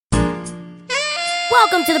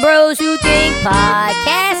Welcome to the Bros Who Think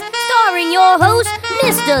podcast, starring your host,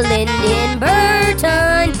 Mr. Lyndon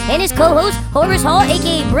Burton, and his co-host, Horace Hall,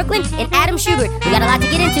 aka Brooklyn, and Adam Schubert. We got a lot to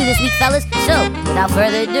get into this week, fellas, so without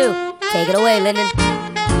further ado, take it away, Lyndon.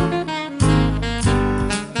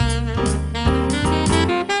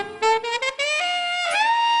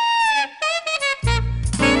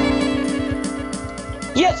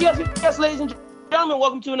 Yes, ladies and gentlemen,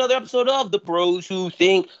 welcome to another episode of the Bros Who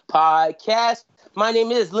Think podcast. My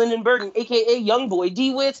name is Lyndon Burton, a.k.a. Youngboy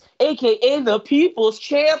D-Wits, a.k.a. the People's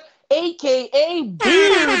Champ, a.k.a.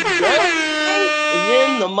 Beard is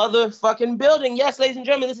in the motherfucking building. Yes, ladies and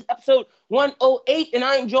gentlemen, this is episode 108, and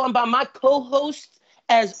I am joined by my co-hosts,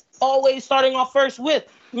 as always, starting off first with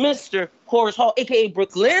Mr. Horace Hall, a.k.a.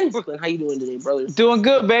 Brooklyn. Brooklyn, how you doing today, brother? Doing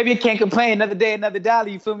good, baby. Can't complain. Another day, another dollar.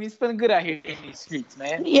 You feel me? It's feeling good out here in these streets,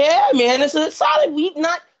 man. Yeah, man. It's a solid week.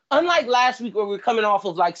 Not unlike last week where we're coming off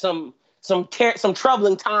of like some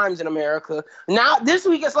troubling times in America. Now, this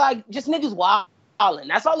week it's like just niggas wilding.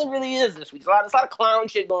 That's all it really is this week. It's a lot of clown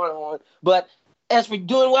shit going on. But as for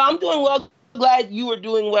doing well, I'm doing well. Glad you are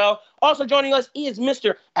doing well. Also joining us is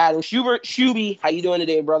Mr. Adam Schubert. Shuby, how you doing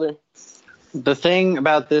today, brother? The thing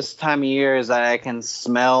about this time of year is that I can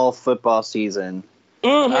smell football season.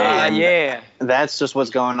 Mm-hmm. Yeah. That's just what's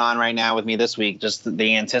going on right now with me this week. Just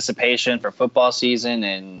the anticipation for football season,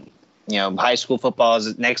 and high school football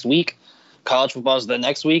is next week. College football is the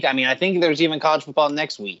next week. I mean, I think there's even college football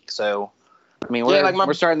next week. So, I mean,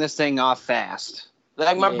 we're starting this thing off fast.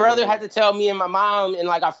 Like my brother had to tell me and my mom, and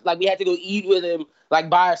we had to go eat with him, like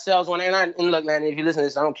by ourselds one night. And look, man, if you listen to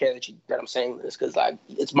this, I don't care that I'm saying this because like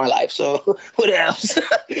it's my life. So what else?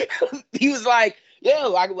 He was like,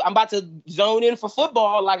 "Yo, I'm about to zone in for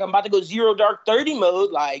football. Like I'm about to go 0 dark 30 mode.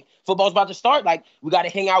 Like football's about to start. Like we got to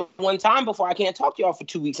hang out one time before I can't talk to y'all for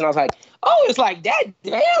 2 weeks." And I was like, "Oh, it's like that.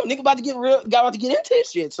 Damn, nigga about to get into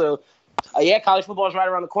this shit." So yeah, college football is right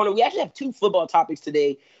around the corner. We actually have 2 football topics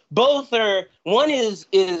today. Both are, one is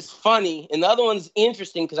funny and the other one's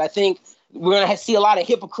interesting because I think we're going to see a lot of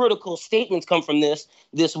hypocritical statements come from this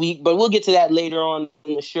week, but we'll get to that later on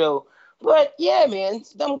in the show. But yeah, man,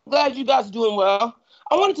 I'm glad you guys are doing well.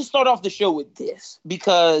 I wanted to start off the show with this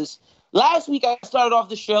because last week I started off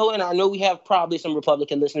the show, and I know we have probably some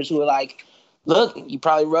Republican listeners who are like, look, you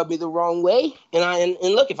probably rubbed me the wrong way. And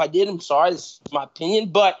look, if I did, I'm sorry. This is my opinion.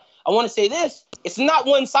 But I want to say this. It's not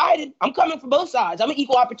one-sided. I'm coming from both sides. I'm an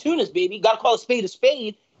equal opportunist, baby. Got to call a spade a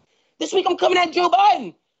spade. This week I'm coming at Joe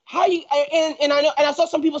Biden. How you and I know, and I saw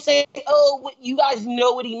some people say, "Oh, you guys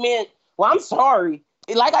know what he meant." Well, I'm sorry.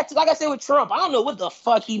 Like I said with Trump, I don't know what the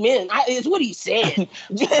fuck he meant. It's what he said.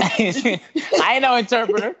 I ain't no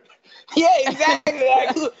interpreter. Yeah, exactly.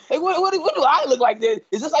 Like what do I look like?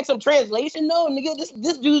 Is this like some translation? No, nigga.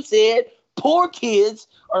 This dude said poor kids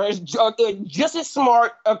are just as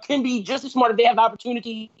smart, or can be just as smart if they have the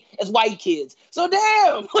opportunity as white kids. So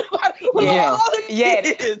damn. What about other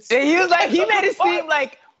kids? He was like, he made it seem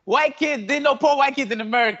like white kids didn't know poor white kids in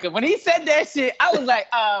America. When he said that shit, I was like,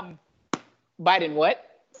 Biden,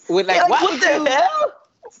 what? What the hell?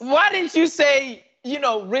 Why didn't you say,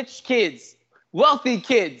 rich kids, wealthy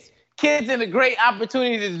kids in a great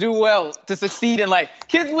opportunity to do well, to succeed in life,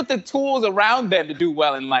 kids with the tools around them to do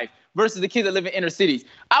well in life versus the kids that live in inner cities?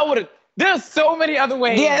 There's so many other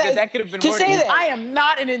ways that could have been worded. I am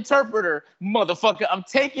not an interpreter, motherfucker. I'm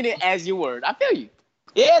taking it as your word. I feel you.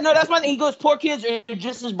 Yeah, no, that's my thing. He goes, poor kids are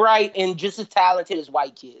just as bright and just as talented as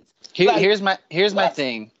white kids. Here's my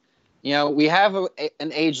thing. We have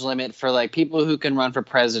an age limit for like people who can run for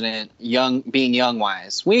president, being young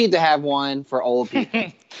wise. We need to have one for old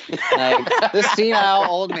people. Like this senile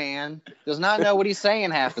old man does not know what he's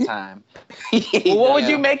saying half the time. Well, what would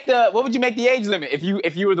you make the age limit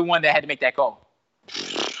if you were the one that had to make that call?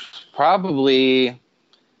 Probably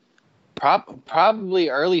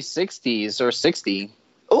early 60s or 60.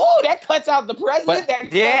 Oh, that cuts out the president.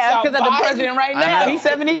 Because of the president right now. He's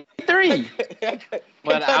 73.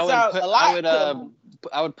 But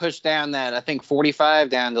I would push down that, I think 45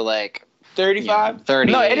 down to like 35?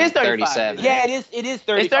 30. No, it is 35. 37. Yeah, it is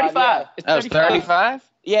 35. It's 35. Yeah. It's 35?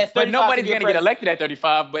 Yeah, it's 35. But nobody's going to get elected at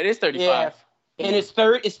 35, but it's 35. Yeah. And it's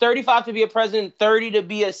 35 to be a president, 30 to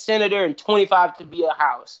be a senator, and 25 to be a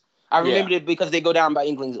house. I remembered it because they go down by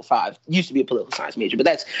inklings at 5. Used to be a political science major, but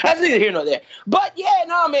that's neither here nor there. But yeah,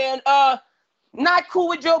 no, man. Not cool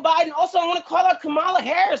with Joe Biden. Also, I want to call out Kamala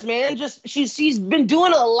Harris, man. Just she's been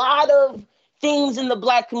doing a lot of things in the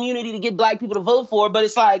black community to get black people to vote for, but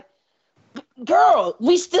it's like, girl,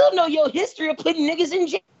 we still know your history of putting niggas in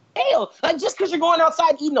jail. Like, just because you're going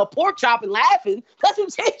outside eating a pork chop and laughing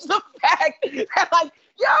doesn't change the fact that, like,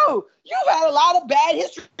 yo, you've had a lot of bad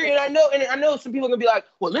history, and I know some people are gonna be like,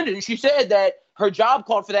 well, Lyndon, she said that her job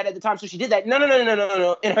called for that at the time, so she did that. No.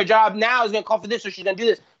 And her job now is gonna call for this, so she's gonna do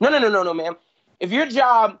this. No, ma'am. If your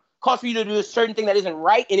job calls for you to do a certain thing that isn't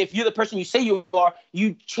right, and if you're the person you say you are,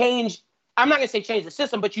 you change. I'm not gonna say change the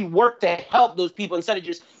system, but you work to help those people instead of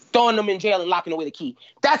just throwing them in jail and locking away the key.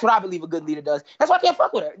 That's what I believe a good leader does. That's why I can't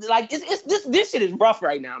fuck with her. Like, this shit is rough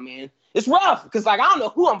right now, man. It's rough because like I don't know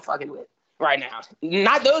who I'm fucking with right now.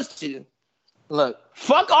 Not those two. Look,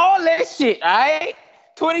 fuck all that shit. All right,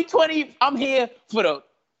 2020. I'm here for the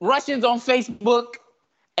Russians on Facebook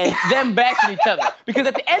and them bashing each other because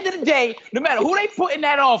at the end of the day, no matter who they put in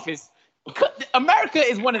that office, America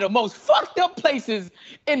is one of the most fucked up places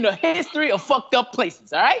in the history of fucked up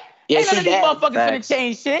places. All right. Yeah, ain't none of these motherfuckers Facts. finna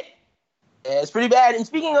change shit. Yeah, it's pretty bad. And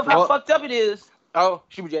speaking of how fucked up it is,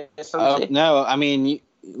 she was just something. No, I mean,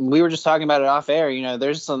 we were just talking about it off air. You know,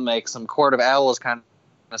 there's some Court of Owls kind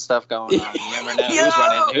of stuff going on. You never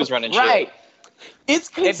know who's running shit. Right. It's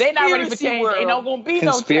If they not ready for change, world. ain't no gonna be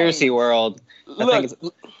Conspiracy no change. world. Look,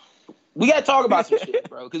 we gotta talk about some shit,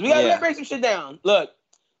 bro, because we gotta break some shit down. Look,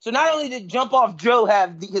 so not only did Jump Off Joe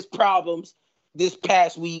have his problems this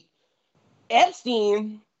past week,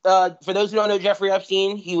 Epstein. For those who don't know Jeffrey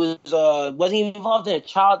Epstein, he wasn't he involved in a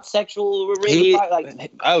child sexual rape?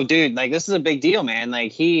 Oh, dude, like this is a big deal, man.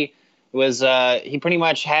 Like he was, he pretty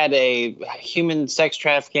much had a human sex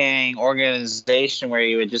trafficking organization where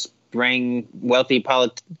he would just bring wealthy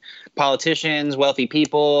politicians, wealthy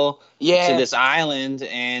people to this island,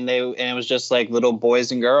 and it was just like little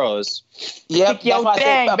boys and girls. Yep, yo,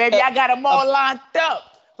 dang, baby, I got them all lined up.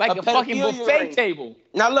 Like a fucking buffet table.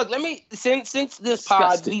 Now look, let me since this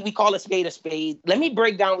pod we call a spade. Let me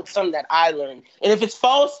break down with something that I learned. And if it's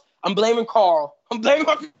false, I'm blaming Carl. I'm blaming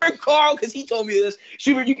my friend Carl because he told me this.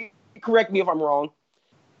 Schubert, you can correct me if I'm wrong.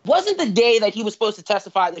 Wasn't the day that he was supposed to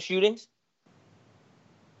testify at the shootings?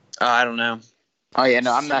 I don't know. Oh yeah,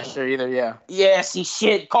 no, I'm not sure either. Yeah. Yeah, see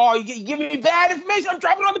shit, Carl, you give me bad information. I'm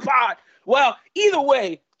dropping on the pod. Well, either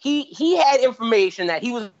way, he had information that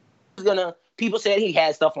he was gonna. People said he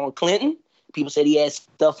had stuff on Clinton. People said he had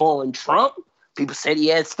stuff on Trump. People said he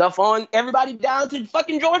had stuff on everybody down to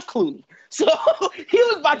fucking George Clooney. So he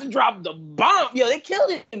was about to drop the bomb. Yo, they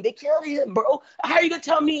killed him. They killed him, bro. How are you gonna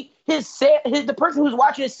tell me the person who was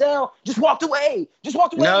watching his cell just walked away?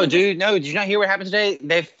 No, dude. No, did you not hear what happened today?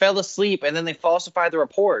 They fell asleep and then they falsified the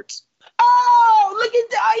reports. Oh, look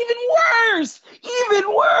at that!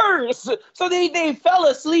 Even worse. So they fell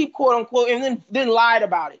asleep, quote unquote, and then lied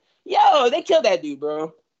about it. Yo, they killed that dude,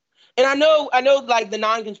 bro. And I know, like the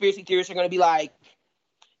non-conspiracy theorists are gonna be like,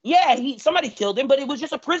 yeah, somebody killed him, but it was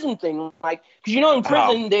just a prison thing. Like, because in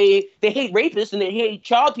prison they hate rapists and they hate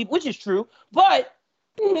child people, which is true. But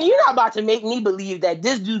you're not about to make me believe that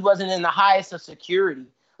this dude wasn't in the highest of security.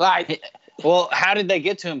 Like, well, how did they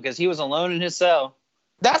get to him? Because he was alone in his cell.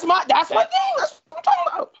 That's my thing. That's what I'm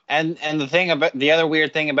talking about. And the other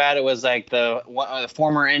weird thing about it was like the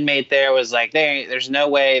former inmate there was like, there's no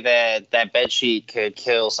way that bedsheet could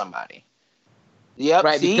kill somebody. Yep.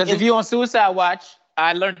 Right. Because if you're on suicide watch,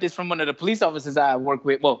 I learned this from one of the police officers I work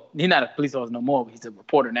with. Well, he's not a police officer no more. He's a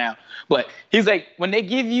reporter now. But he's like, when they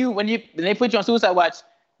put you on suicide watch,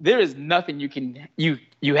 there is nothing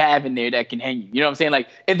you have in there that can hang you. You know what I'm saying? Like,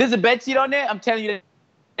 if there's a bedsheet on there, I'm telling you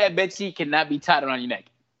that bedsheet cannot be tied around your neck.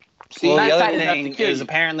 Well, the other thing is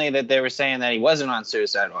apparently that they were saying that he wasn't on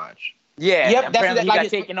suicide watch. Yeah, yep. Apparently he got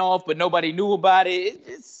taken off, but nobody knew about it.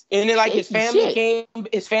 And then like his family came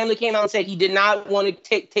out and said he did not want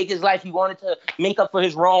to take his life. He wanted to make up for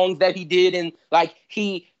his wrongs that he did, and like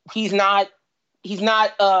he's not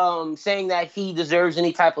saying that he deserves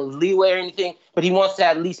any type of leeway or anything, but he wants to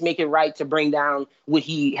at least make it right to bring down what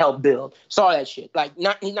he helped build. Saw that shit. Like,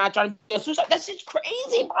 he's not trying to be a suicide. That shit's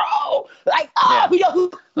crazy, bro. Like, who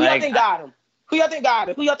y'all think got him? Who y'all think got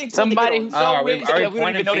him? Who y'all think somebody who's so rich that we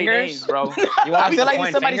don't even know their names, bro? I feel like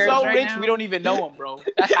if somebody's so rich, we don't even know them, bro.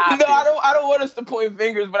 That's how I don't want us to point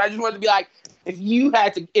fingers, but I just want to be like, if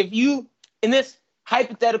you in this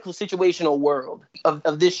hypothetical situational world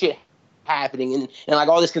of this shit happening and like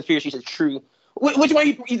all this conspiracy is true, which one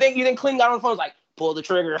you think Clinton got on the phone was like, pull the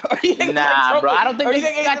trigger? Nah, bro. I don't think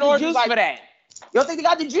they got the juice for that. You don't think they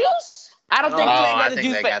got the juice? I don't think Clinton got the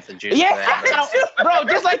juice. They got the juice. Yeah, bro.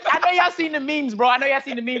 Just like I know y'all seen the memes, bro.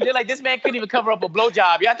 They're like, this man couldn't even cover up a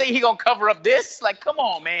blowjob. Y'all think he gonna cover up this? Like, come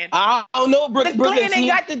on, man. I don't know, bro. Clinton ain't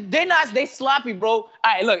got they sloppy, bro. All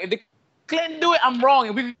right, look, if the Clinton do it, I'm wrong,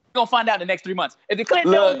 and we're gonna find out in the next 3 months. If the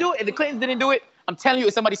Clinton don't do it, if the Clintons didn't do it, I'm telling you,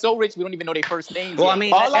 it's somebody so rich we don't even know their first names. Well,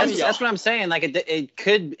 yet. I mean, that's what I'm saying. Like, it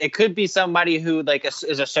could be somebody who like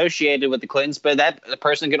is associated with the Clintons, but that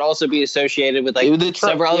person could also be associated with like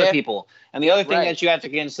several other people. And the other thing that you have to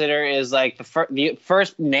consider is like the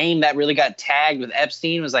first name that really got tagged with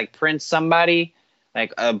Epstein was like Prince somebody,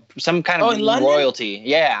 like some kind of royalty.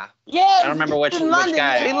 Yeah. Yeah, I don't remember which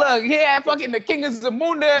guy. Hey, look, fucking the King of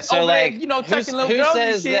Zamunda So over like, there, you know, touching little who girls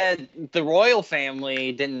says and shit. that the royal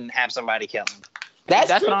family didn't have somebody kill him?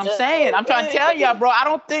 That's what I'm saying. I'm trying to tell y'all, bro. I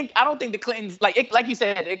don't think the Clintons, like you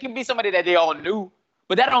said, it can be somebody that they all knew,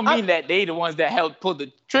 but that don't mean that they the ones that helped pull the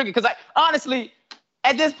trigger. Because like honestly,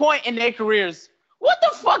 at this point in their careers, what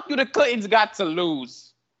the fuck do the Clintons got to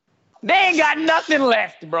lose? They ain't got nothing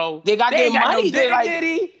left, bro. They got their money. No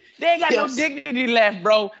dignity. They ain't got no dignity left,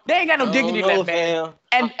 bro. They ain't got no dignity left, man.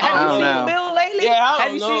 And have you seen Bill lately? Yeah,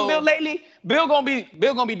 have you seen Bill lately? Bill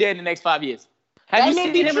gonna be dead in the next 5 years. Have you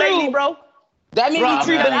seen him lately, bro? That may be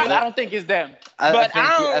true. I don't think it's them.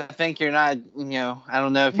 I think you're not. You know, I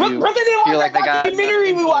don't know if you Brooklyn didn't feel watch like that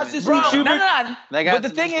documentary we watched this week. No. But the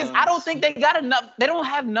thing is, I don't think they got enough. They don't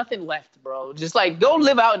have nothing left, bro. Just like go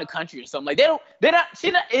live out in the country or something. Like they're not.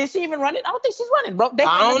 Is she even running? I don't think she's running, bro. They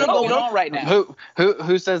I don't know going on right now.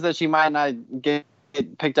 Who says that she might not get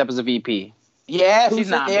picked up as a VP? Yeah, she's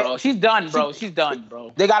not, bro. She's done, bro. She's done,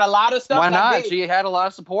 bro. They got a lot of stuff. Why not? She had a lot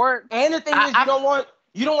of support. And the thing is,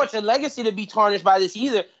 you don't want your legacy to be tarnished by this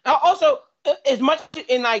either. Now, also, as much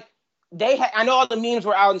in like I know all the memes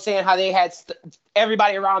were out and saying how they had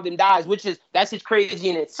everybody around them dies, that's just crazy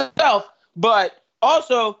in itself. But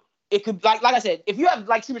also, it could like I said, if you have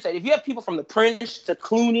like Schubert said, if you have people from the Prince to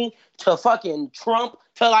Clooney to fucking Trump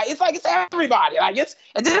to like it's everybody. Like it's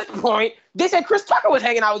at this point, they said Chris Tucker was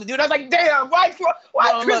hanging out with the dude. I was like, damn, why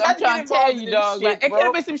Chris? I'm trying to tell you, dog. Like, it could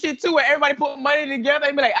have been some shit too where everybody put money together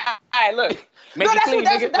and be like, all right, look. Make it clean.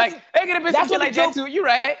 Like, it could have been some shit like that too. You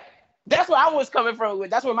right. That's where I was coming from.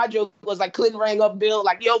 That's where my joke was like Clinton rang up Bill,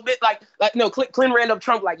 like, yo, Clinton ran up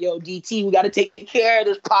Trump, like, yo, DT, we got to take care of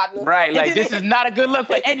this partner. Right, like, this is not a good look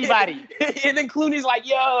for anybody. And then Clooney's like,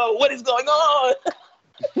 yo, what is going on?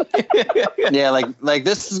 Yeah, like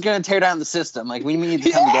this is going to tear down the system. Like, we need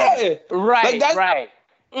to come together. Right, like right.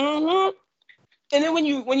 Mm-hmm. And then when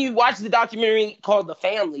you watch the documentary called The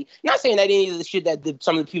Family, you're not saying that any of the shit that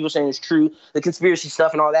some of the people are saying is true, the conspiracy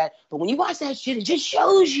stuff and all that. But when you watch that shit, it just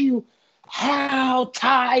shows you how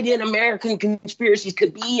tied in American conspiracies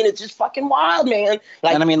could be, and it's just fucking wild, man.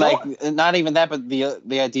 Like, and I mean, like, not even that, but the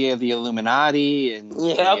idea of the Illuminati and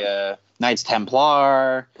the Knights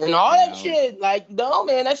Templar and all that shit. Like, no,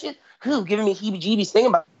 man, that shit giving me heebie-jeebies thinking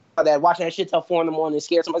about that, watching that shit till 4 a.m,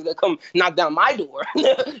 scared somebody's gonna come knock down my door.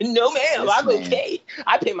 No, ma'am, I'm okay.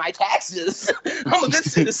 I pay my taxes. I'm a good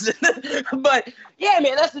citizen. But yeah,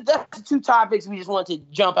 man, that's the two topics we just wanted to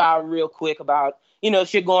jump out real quick about,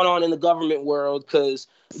 shit going on in the government world, because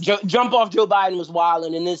jump off Joe Biden was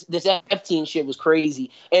wilding, and this Epstein shit was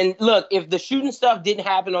crazy. And look, if the shooting stuff didn't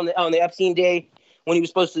happen on the Epstein day when he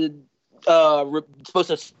was supposed to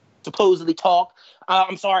supposedly talk.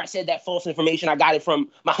 I'm sorry I said that false information. I got it from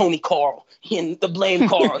my homie Carl. And the blame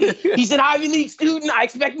Carl. He's an Ivy League student. I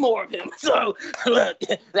expect more of him. So, look,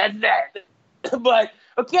 that's that. But,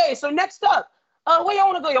 okay, so next up. Where y'all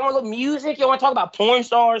want to go? Y'all want to go music? Y'all want to talk about porn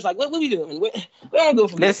stars? Like, what we doing? Where y'all go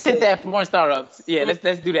from Let's hit that porn star up. Yeah,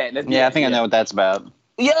 let's do that. I think I know what that's about.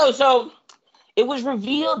 Yo, so it was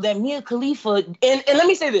revealed that Mia Khalifa, and let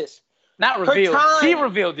me say this. Not revealed. She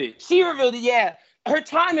revealed it. She revealed it, yeah. Her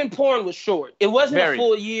time in porn was short. It wasn't a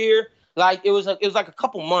full year. Like it was like a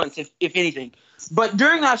couple months, if anything. But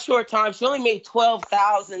during that short time, she only made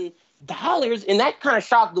 $12,000, and that kind of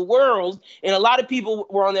shocked the world. And a lot of people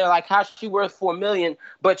were on there like, "How's she worth $4 million?"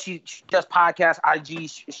 But she just podcast,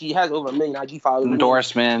 IG. She has over 1 million IG followers.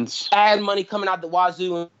 Endorsements, ad money coming out the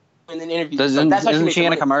wazoo, and then interviews. Isn't she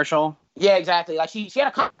in a commercial? Yeah, exactly. Like she had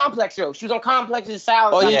a Complex show. She was on Complex's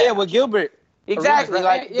Salad. Oh yeah, with Gilbert. Exactly.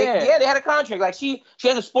 Right? Like they had a contract. Like she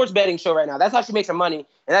has a sports betting show right now. That's how she makes her money, and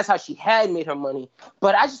that's how she had made her money.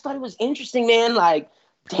 But I just thought it was interesting, man. Like,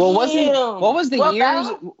 damn. Well, what was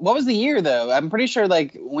the year though? I'm pretty sure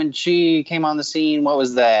like when she came on the scene, what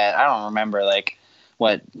was that? I don't remember. Like,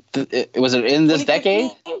 what was it in this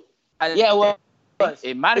decade? Yeah, well.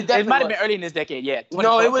 It might have been early in this decade, yeah.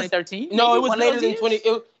 No, it was 2013. No, it was later than 20.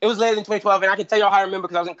 It was later than 2012, and I can tell y'all how I remember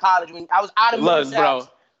because I was in college when I was out of Middlesex. Bro,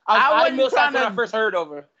 I wasn't trying when I first heard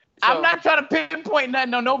over. So. I'm not trying to pinpoint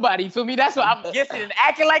nothing on nobody. You feel me? That's what I'm guessing and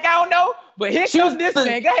acting like I don't know. But here comes this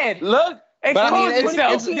man. Go ahead. Look, but I mean,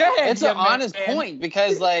 it's an honest point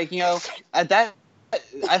because, like, at that.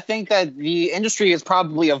 I think that the industry has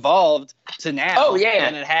probably evolved to now Oh, yeah.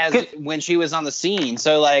 than it has when she was on the scene.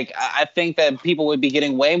 So, like, I think that people would be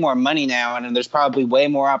getting way more money now, and there's probably way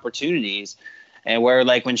more opportunities. And where,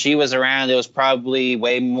 like, when she was around, it was probably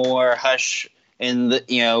way more hush in the,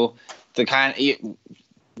 the kind of,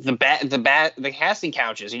 the casting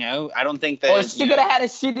couches, I don't think that. Or she could have had a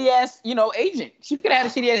shitty ass, agent. She could have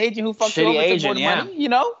had a shitty ass agent who fucked her over to more money,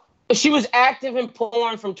 She was active in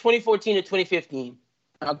porn from 2014 to 2015.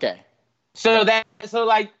 Okay. So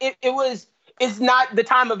it's not the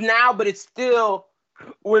time of now, but it's still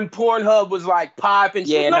when Pornhub was like popping.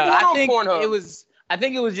 Yeah, no, I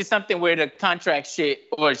think it was just something where the contract shit,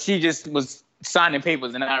 or she just was signing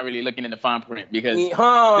papers and not really looking in the fine print, because there's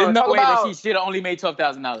no way that she should have only made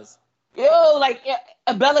 $12,000. Yo, like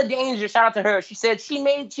Bella Danger, shout out to her. She said she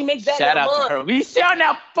makes that. Shout out to her. We shouting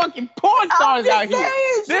out fucking porn stars out here.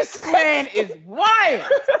 This man is wild.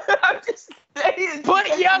 I'm just saying.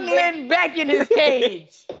 Put young Lynn back in his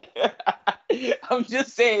cage. I'm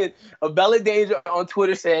just saying. Bella Danger on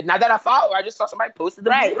Twitter said, "Not that I follow her, I just saw somebody posted the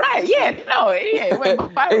right, yeah, no, yeah,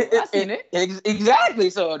 I seen it. Exactly.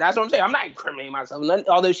 So that's what I'm saying. I'm not incriminating myself,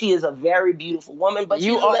 although she is a very beautiful woman. But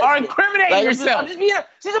you are incriminating yourself.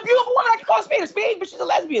 She's a beautiful woman. I can call a spade, but she's a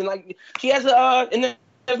lesbian. Like, she has and there's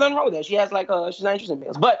nothing wrong with that. She has she's not interested in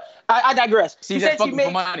males. But I digress. She's just fucking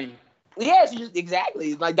for money. Yeah, she just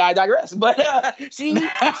exactly like I digress. But she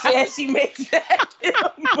said she makes that.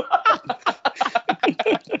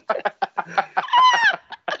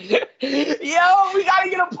 Yo, we gotta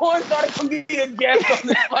get a porn star to come be a guest on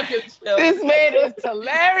this fucking show. This man is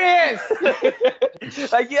hilarious.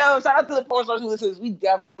 Like, yo, shout out to the porn stars who listen. We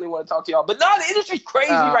definitely want to talk to y'all. But no, the industry's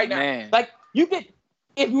crazy right now. Man. Like, you could.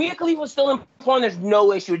 If Mia Khalifa was still in porn, there's no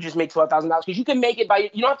way she would just make $12,000, because you can make it by.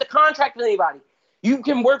 You don't have to contract with anybody. You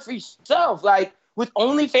can work for yourself, like with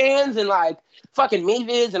OnlyFans and like fucking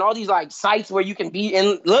Minivids and all these like sites where you can be.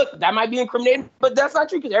 And look, that might be incriminating, but that's not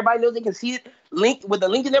true, because everybody knows they can see it linked with the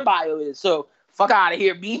link in their bio is. So fuck out of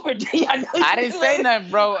here, B. I didn't say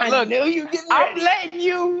nothing, bro. Look, you I'm letting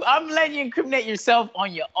you incriminate yourself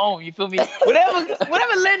on your own. You feel me?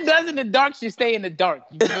 Whatever Lynn does in the dark should stay in the dark.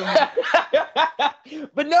 You feel me?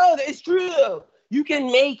 But no, it's true though. You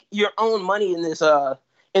can make your own money in this.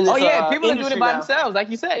 People are doing it by themselves, like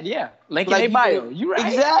you said. Yeah, link in their bio. You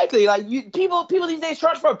right? Exactly. Like people these days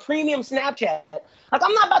charge for a premium Snapchat. Like,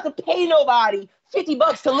 I'm not about to pay nobody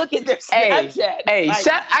 $50 to look at their Snapchat. Hey, like,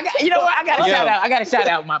 I got to shout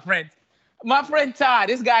out my friend. My friend Todd.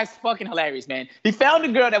 This guy's fucking hilarious, man. He found a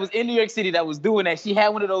girl that was in New York City that was doing that. She had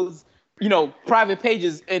one of those, private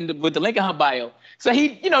pages with the link in her bio. So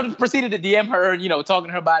he, proceeded to DM her, talking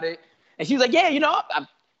to her about it. And she was like, yeah, I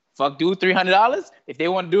fuck dude, $300. If they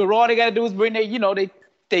want to do it raw, they got to do is bring their,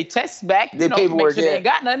 they test back, their paperwork, make sure they ain't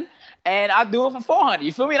got nothing. And I'll do it for $400.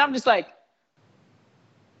 You feel me? And I'm just like,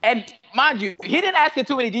 and mind you, he didn't ask her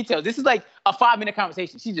too many details. This is like a 5-minute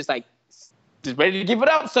conversation. She's just like, just ready to give it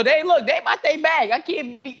up. So they about their bag. I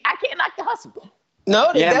can't knock the hustle.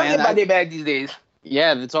 No, they definitely about their bag these days.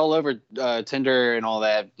 Yeah, it's all over Tinder and all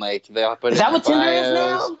that. Like, they'll put is that what Tinder is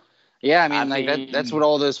now? Yeah, I mean, that's what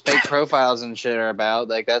all those fake profiles and shit are about.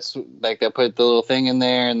 Like, that's like they put the little thing in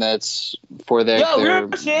there, and that's for their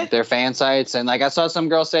fan sites. And like, I saw some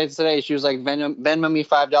girl say it today. She was like, "Venmo me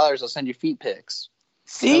 $5, I'll send you feet pics."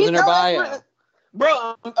 See, in her bio.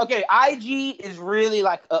 Bro, okay, IG is really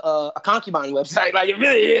like a concubine website. Like, it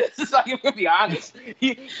really is. It's like, I'm gonna be honest.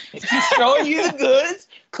 He's showing you the goods,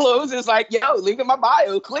 clothes. It's like, yo, link in my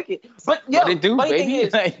bio, click it. But yo, what it do, funny baby?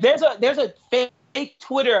 thing is, there's a fake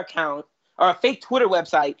Twitter account or a fake Twitter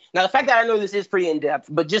website. Now, the fact that I know this is pretty in depth,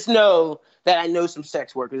 but just know that I know some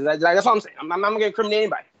sex workers. That's all I'm saying. I'm not gonna incriminate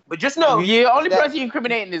anybody, but just know. Yeah, only person you're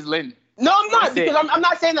incriminating is Lynn. No, I'm not, because I'm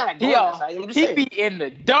not saying that. He be in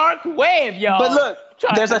the dark web, y'all. But look,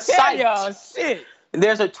 there's a site. Y'all shit.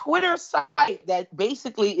 There's a Twitter site that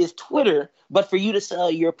basically is Twitter, but for you to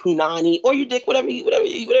sell your punani or your dick, whatever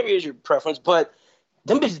is your preference. But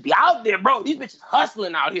them bitches be out there, bro. These bitches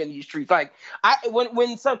hustling out here in these streets. Like,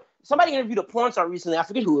 when somebody interviewed a porn star recently, I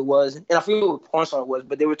forget who it was, and I forget what porn star it was,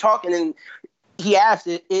 but they were talking, and he asked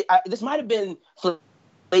this might have been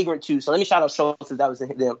Flagrant 2, so let me shout out Schultz if that was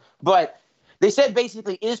them. But they said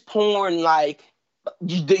basically, is porn like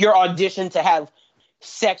your audition to have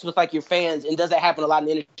sex with like your fans, and does that happen a lot in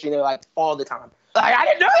the industry? And they're like, all the time. Like, I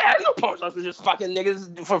didn't know that. I didn't know porn stars were just fucking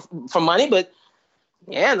niggas for money, but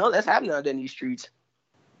yeah, no, that's happening out there in these streets.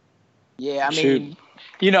 Yeah, I mean,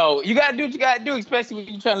 you gotta do what you gotta do, especially when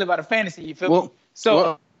you're trying to live out a fantasy. You feel me?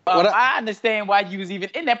 So. I understand why you was even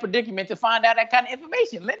in that predicament to find out that kind of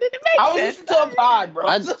information. I was listening to a pod, bro.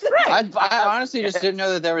 I honestly just didn't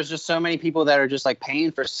know that there was just so many people that are just like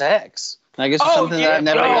paying for sex. Like it's just something that I've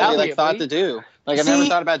never really like thought to do. Like I've never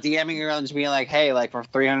thought about DMing a girl and just being like, hey, like for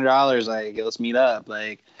 $300, like let's meet up.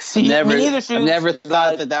 Like I've never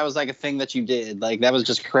thought that was like a thing that you did. Like that was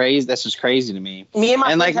just crazy. That's just crazy to me. Me and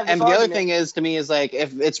my and friends the other thing is to me is like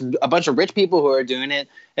if it's a bunch of rich people who are doing it,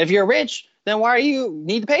 if you're rich, then why do you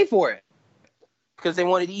need to pay for it? Because they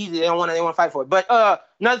want it easy. They want to fight for it. But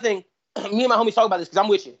another thing, me and my homies talk about this because I'm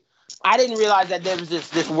with you. I didn't realize that there was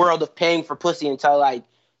this world of paying for pussy until like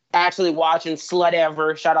actually watching Slut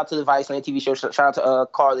Ever. Shout out to the Viceland TV show. Shout out to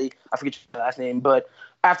Carly. I forget your last name. But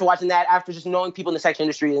after watching that, after just knowing people in the sex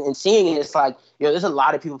industry and seeing it, it's like, there's a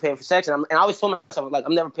lot of people paying for sex. And I always told myself, like,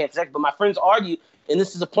 I'm never paying for sex. But my friends argue, and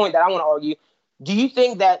this is a point that I want to argue. Do you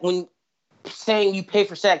think that when saying you pay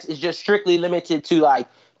for sex is just strictly limited to, like,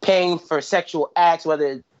 paying for sexual acts, whether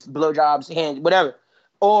it's blowjobs, hands, whatever?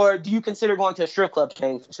 Or do you consider going to a strip club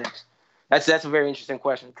paying for sex? That's a very interesting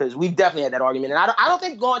question because we've definitely had that argument, and I don't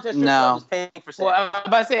think going to a strip club is paying for sex. Well, I'm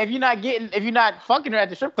about to say if you're not fucking her at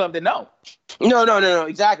the strip club, then no. No,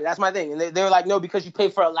 exactly. That's my thing, and they were like, no, because you pay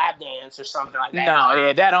for a lap dance or something like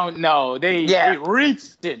that. They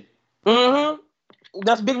reached it.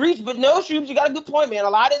 That's a big reach, but no, Shoobs, you got a good point, man. A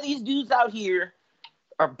lot of these dudes out here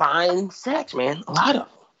are buying sex, man. A lot of them,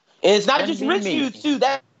 and it's not just rich dudes too.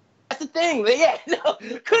 That's the thing. Yeah, no,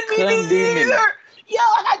 couldn't be me either. Yo,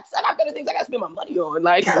 I got better things I gotta spend my money on.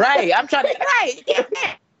 Like, right? I'm trying to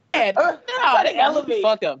I'm trying to elevate.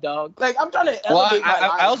 Fuck up, dog. Like, I'm trying to elevate.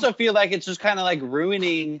 I also feel like it's just kind of like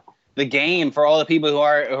ruining the game for all the people who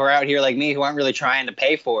are out here like me who aren't really trying to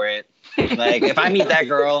pay for it. Like, if I meet that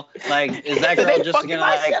girl, like, is that girl just gonna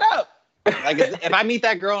like? Shut up. Like, if I meet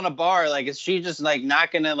that girl in a bar, like, is she just like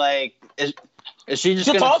not gonna like? Is she just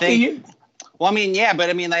gonna talk think? To you? Well, I mean, yeah, but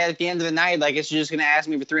I mean, like at the end of the night, like, is she just gonna ask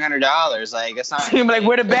me for $300? Like, it's not. She'll be like,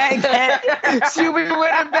 where the bag at? She'll be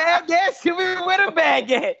where the bag at? She'll be where the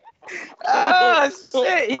bag at? Oh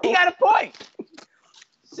shit, he got a point.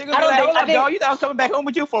 She gonna be like, dog, you thought I was coming back home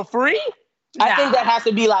with you for free? I think that has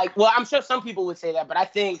to be like, well, I'm sure some people would say that, but I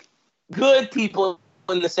think good people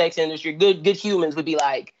in the sex industry, good humans would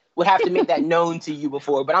have to make that known to you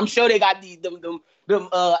before. But I'm sure they got them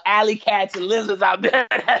alley cats and lizards out there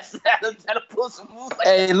that'll pull some moves.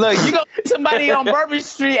 Hey, look, you go somebody on Bourbon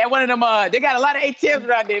Street at one of them. They got a lot of ATMs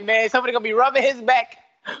around there, man. Somebody gonna be rubbing his back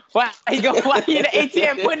while he in the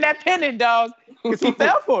ATM putting that pin in, dog, because he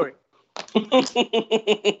fell for it.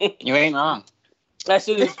 You ain't wrong. That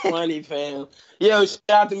shit is funny, fam. Yo, shout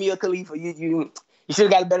out to Mia Khalifa. You should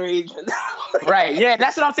have got a better agent. Right? Yeah,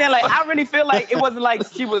 that's what I'm saying. Like, I really feel like it wasn't like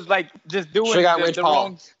she was like just doing the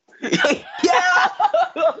wrong. Yeah.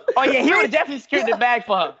 Oh yeah, he would have definitely secured the bag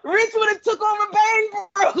for her. Rich would have took over Bang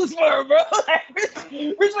Bros for her, bro. Like, Rich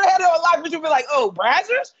would have had her alive. Rich would be like, "Oh,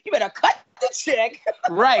 Brazzers, you better cut the check."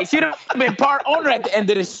 Right. She'd have been part owner at the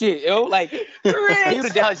end of the shit, yo. Like, Rich. he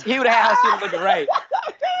would have had her shit looking right.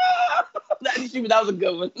 That was a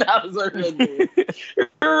good one. That was a real good one.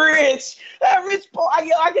 Rich. That Rich Paul.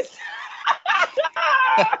 I guess.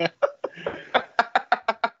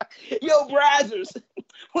 Yo, Brazzers.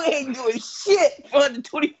 We ain't doing shit for under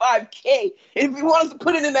 $25K. And if you want us to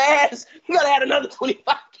put it in the ass, you gotta add another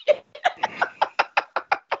 $25K.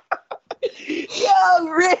 Yo,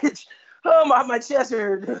 Rich. Oh my chest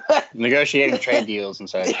hurt. Negotiating trade deals and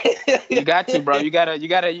such. You got to, bro. You gotta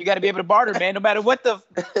be able to barter, man. No matter what the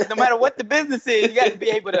business is, you gotta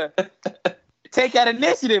be able to take that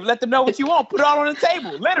initiative. Let them know what you want. Put it all on the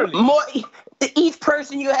table, literally. More each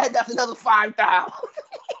person you had, that's another $5,000.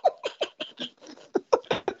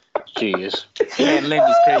 Jeez. Man,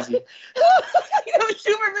 Lindy's crazy.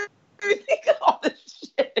 Schubert made me think of all this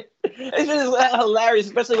shit. It's just hilarious,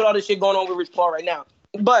 especially with all this shit going on with Rich Paul right now.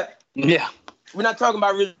 But yeah, we're not talking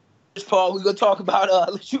about Rich Paul. We're gonna talk about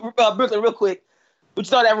Brooklyn real quick. We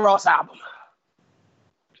saw that Ross album.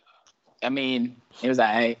 I mean, it was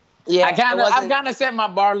alright. Yeah, I've kind of set my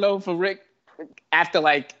bar low for Rick after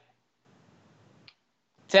like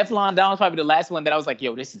Teflon Don was probably the last one that I was like,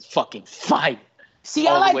 yo, this is fucking fire. See,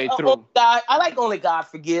 I like Only God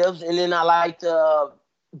Forgives, and then I liked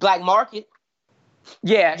Black Market.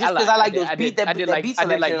 Yeah, just because I like those beats. I did like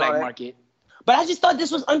Black Market. But I just thought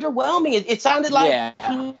this was underwhelming. It sounded like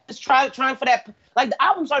he was trying for that. Like, the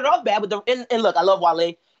album started off bad, but and look, I love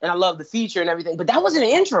Wale and I love the feature and everything, but that wasn't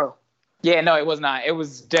an intro. Yeah, no, it was not. It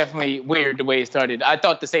was definitely weird the way it started. I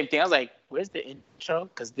thought the same thing. I was like, where's the intro?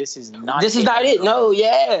 Because this is not it. No,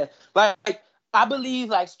 yeah. Like, I believe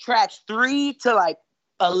like tracks 3 to like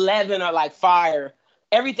 11 are like fire.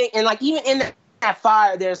 Everything, and like even in that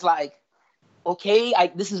fire, there's like, okay,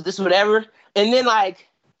 this is whatever. And then like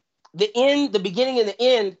the beginning and the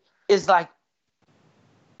end is like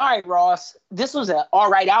right, Ross, this was an all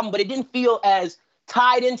right album, but it didn't feel as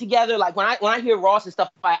tied in together. Like when I hear Ross and stuff,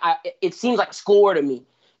 it seems like a score to me.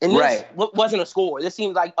 And this wasn't a score. This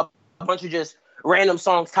seems like a bunch of just random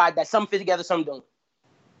songs tied that some fit together, some don't.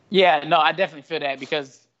 Yeah, no, I definitely feel that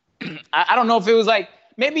because I don't know if it was like,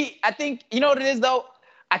 maybe, I think, you know what it is though?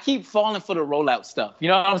 I keep falling for the rollout stuff. You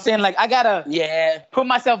know what I'm saying? Like, I gotta put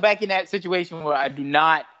myself back in that situation where I do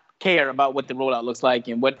not care about what the rollout looks like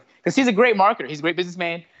and what, because he's a great marketer. He's a great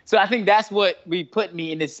businessman. So I think that's what put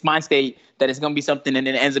me in this mind state that it's going to be something and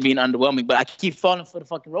then it ends up being underwhelming. But I keep falling for the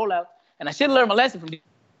fucking rollout. And I should have learned my lesson from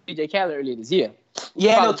DJ Khaled earlier this year.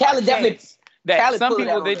 Yeah, no, Khaled definitely. That some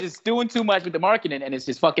people, they're just doing too much with the marketing and it's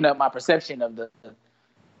just fucking up my perception of the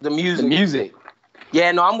music.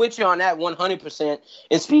 Yeah, no, I'm with you on that 100%.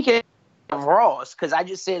 And speaking of Ross, because I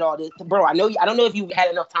just said all this, bro, I don't know if you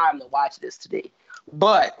had enough time to watch this today,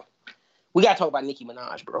 but we got to talk about Nicki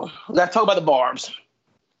Minaj, bro. We got to talk about the Barbs.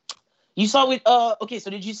 You saw it, okay, so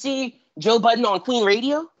did you see Joe Budden on Queen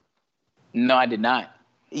Radio? No, I did not.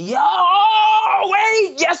 Yo,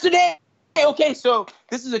 wait, yesterday. Okay, so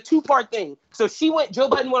this is a two-part thing. So Joe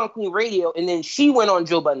Budden went on Queen Radio, and then she went on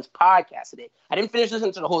Joe Budden's podcast today. I didn't finish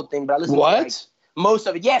listening to the whole thing, but I listened to like most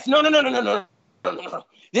of it. Yes, no.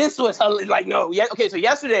 This was like, no. Yeah, okay, so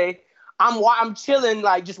yesterday, I'm chilling,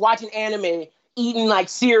 like just watching anime, eating like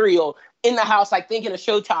cereal in the house, like thinking of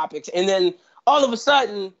show topics, and then all of a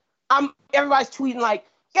sudden, everybody's tweeting like,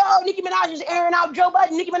 yo, Nicki Minaj is airing out Joe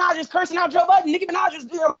Budden. Nicki Minaj is cursing out Joe Budden. Nicki Minaj is,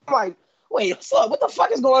 I'm like, wait, what's up? What the fuck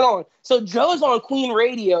is going on? So Joe's on Queen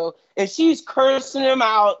Radio, and she's cursing him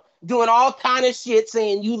out, doing all kind of shit,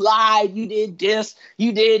 saying you lied, you did this,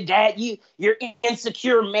 you did that, you're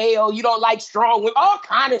insecure male, you don't like strong women, all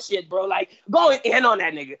kind of shit, bro. Like, going in on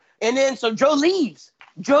that nigga. And then, so Joe leaves.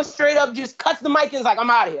 Joe straight up just cuts the mic and is like, I'm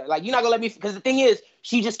out of here. Like, you're not gonna let me, because the thing is,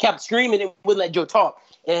 she just kept screaming and wouldn't let Joe talk.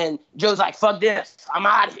 And Joe's like, fuck this, I'm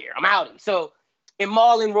out of here, I'm outie. So, and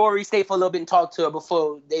Mal and Rory stay for a little bit and talk to her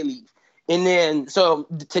before they leave. And then, so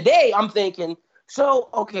today I'm thinking, so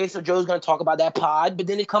Joe's going to talk about that pod, but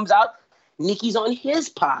then it comes out, Nicki's on his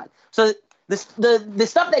pod. So the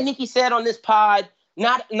stuff that Nicki said on this pod,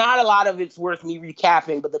 not a lot of it's worth me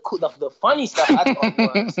recapping, but the funny stuff I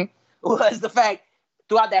thought was the fact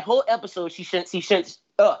throughout that whole episode, she sent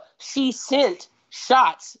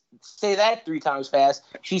shots, say that 3 times fast,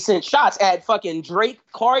 she sent shots at fucking Drake,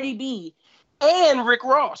 Cardi B, and Rick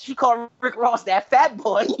Ross. She called Rick Ross that fat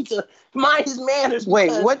boy. He need to mind his manners.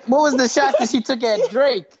 Wait, what was the shots that she took at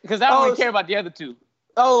Drake? Because I don't really care about the other two.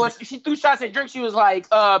 Oh, she threw shots at Drake. She was like,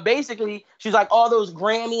 basically, she's like, all those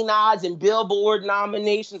Grammy nods and Billboard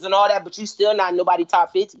nominations and all that, but you still not nobody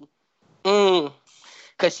top 50. Because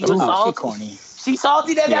she was salty. Corny. She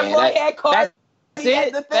salty that boy had Cardi.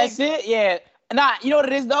 That's it. Yeah. Nah, you know what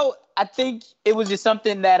it is though? I think it was just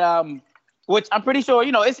something that which I'm pretty sure,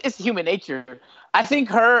 you know, it's human nature. I think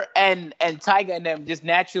her and Tyga and them just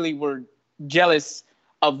naturally were jealous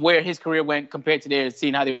of where his career went compared to theirs,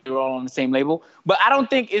 seeing how they were all on the same label. But I don't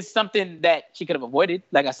think it's something that she could have avoided.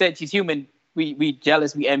 Like I said, she's human. We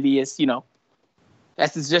jealous, we envious, you know.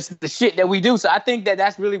 That's just the shit that we do. So I think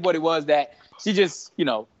that's really what it was, that she just, you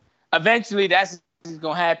know, eventually that's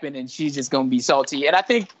going to happen and she's just going to be salty. And I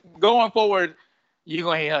think going forward, you're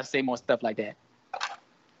going to hear her say more stuff like that.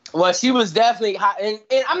 Well, she was definitely hot, and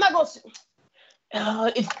I'm not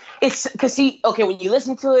gonna. It's because when you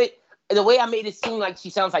listen to it, the way I made it seem like she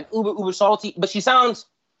sounds like uber salty, but she sounds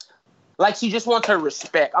like she just wants her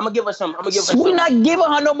respect. I'm gonna give her some. We're not giving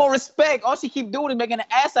her no more respect. All she keep doing is making an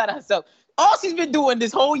ass out of herself. All she's been doing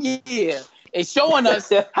this whole year is showing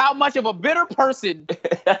us how much of a bitter person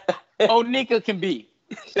Onika can be.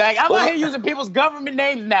 Like, I'm out here using people's government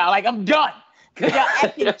names now. Like, I'm done. Because y'all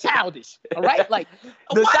acting childish. All right? Like,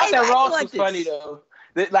 the shots at Ross was funny, though.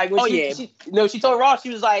 Like, when she told Ross, she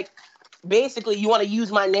was like, basically, you want to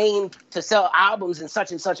use my name to sell albums and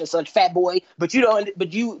such and such, fat boy, but you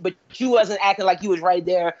wasn't acting like you was right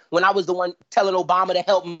there when I was the one telling Obama to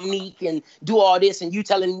help Meek and do all this, and you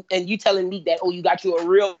telling Meek that, oh, you got you a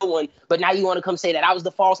real one, but now you want to come say that I was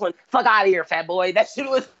the false one. Fuck out of here, fat boy. That shit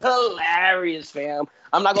was hilarious, fam.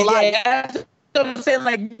 I'm not gonna lie. That's what I'm saying.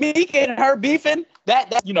 Like, Meek and her beefing,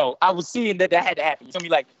 that you know, I was seeing that had to happen. You feel me?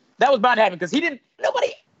 Like, that was bound to happen because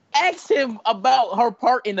nobody asked him about her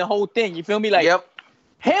part in the whole thing. You feel me? Like,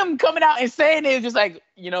 him coming out and saying it was just like,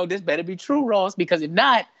 you know, this better be true, Ross, because if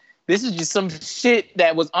not, this is just some shit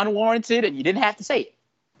that was unwarranted and you didn't have to say it.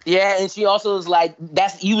 Yeah, and she also was like,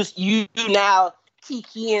 that's you now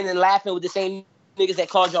kikiing and laughing with the same niggas that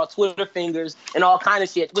called y'all Twitter fingers and all kind of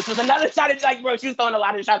shit, which was another shot at, like, bro, she was throwing a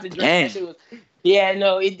lot of shots at Drake.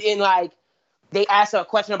 They asked her a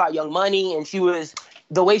question about Young Money, and she was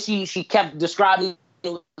the way she kept describing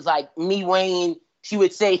it was like me, Wayne. She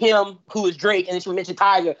would say him, who is Drake, and then she would mention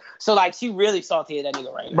Tiger. So like she really salty at that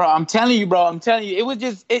nigga right now. Bro, I'm telling you, it was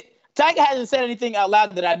just Tiger hasn't said anything out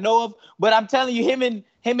loud that I know of, but I'm telling you, him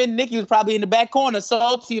and Nicki was probably in the back corner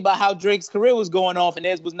salty about how Drake's career was going off and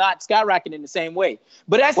theirs was not skyrocketing in the same way.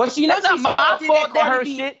 But that's not my fault that her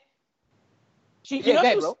shit. She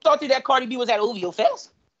salty that Cardi B was at OVO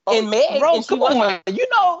Fest. And Meg, bro, and come on. You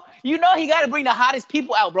know he got to bring the hottest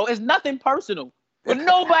people out, bro. It's nothing personal. But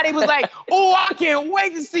nobody was like, oh, I can't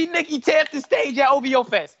wait to see Nicki tear up the stage at OVO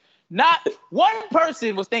Fest. Not one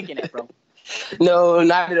person was thinking that, bro. No,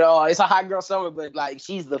 not at all. It's a hot girl summer, but like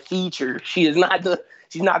she's the feature. She's not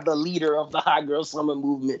the leader of the hot girl summer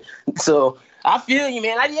movement. So I feel you,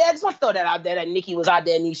 man. I just want to throw that out there that Nicki was out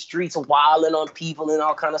there in these streets wilding on people and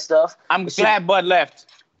all kind of stuff. I'm glad Bud left.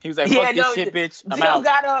 He was like, fuck this shit, bitch. I'm out.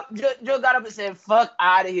 Joe got up and said, fuck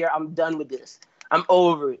out of here. I'm done with this. I'm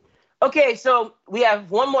over it. Okay, so we have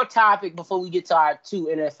one more topic before we get to our 2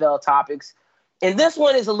 NFL topics. And this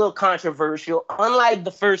one is a little controversial. Unlike the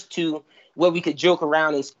first two, where we could joke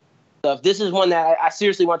around and stuff, this is one that I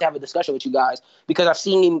seriously want to have a discussion with you guys because I've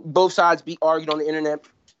seen both sides be argued on the internet.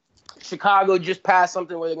 Chicago just passed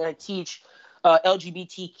something where they're going to teach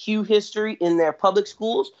LGBTQ history in their public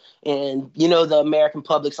schools. And, you know, the American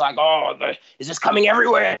public's like, is this coming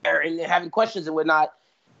everywhere? And they're having questions and whatnot.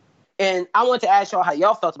 And I want to ask y'all how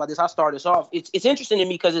y'all felt about this. I'll start us off. It's interesting to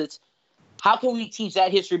me because it's, how can we teach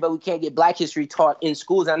that history, but we can't get Black history taught in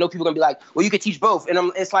schools? And I know people are going to be like, well, you could teach both.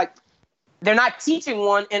 And it's like, they're not teaching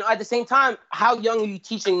one. And at the same time, how young are you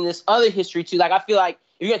teaching this other history to? Like, I feel like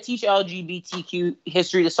if you're going to teach LGBTQ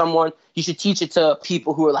history to someone, you should teach it to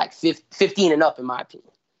people who are like 15 and up, in my opinion.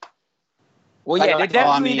 Well, yeah, they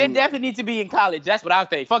definitely need to be in college. That's what I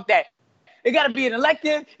think. Fuck that. It got to be an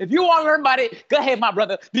elective. If you want to learn about it, go ahead, my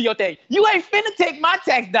brother. Do your thing. You ain't finna take my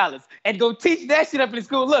tax dollars and go teach that shit up in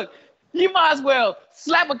school. Look, you might as well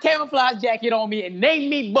slap a camouflage jacket on me and name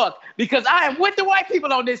me Buck because I am with the white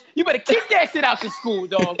people on this. You better kick that shit out the school,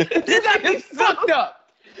 dog. You got me fucked up.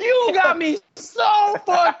 You got me so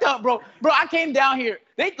fucked up, bro. Bro, I came down here.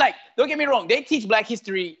 Don't get me wrong. They teach Black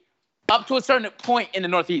history up to a certain point in the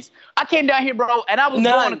Northeast. I came down here, bro, and I was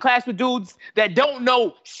going to class with dudes that don't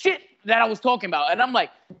know shit that I was talking about. And I'm like,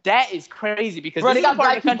 that is crazy because this is a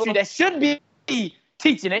part of the country that should be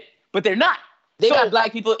teaching it, but they're not. They got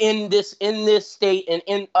Black people in this state and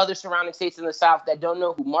in other surrounding states in the South that don't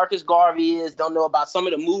know who Marcus Garvey is, don't know about some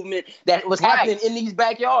of the movement that was happening in these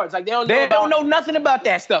backyards. Like they don't know nothing about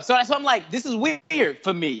that stuff. So that's why I'm like, this is weird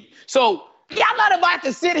for me. So y'all not about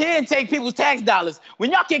to sit here and take people's tax dollars when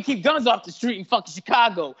y'all can't keep guns off the street in fucking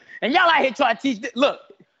Chicago. And y'all out here trying to teach. Look,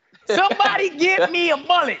 somebody give me a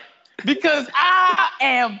mullet because I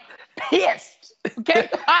am pissed. Okay?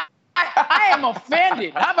 I am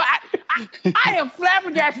offended. I am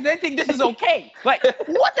flabbergasted. They think this is okay. Like,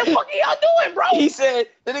 what the fuck are y'all doing, bro? The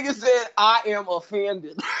nigga said, I am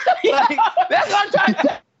offended. Like, that's what I'm trying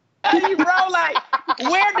to tell you, bro. Like,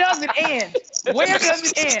 where does it end? Where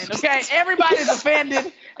does it end? Okay, everybody's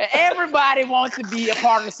offended, and everybody wants to be a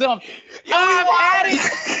part of something. I've had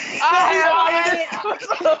it.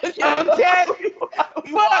 Okay?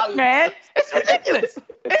 Fuck, man. It's ridiculous.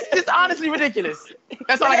 It's just honestly ridiculous.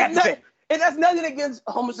 That's all I got to say. And that's nothing against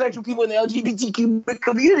homosexual people in the LGBTQ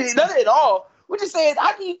community, nothing at all. We're just saying,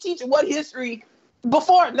 how can you teach one history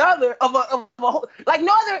before another of a whole, like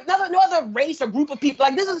no other race or group of people?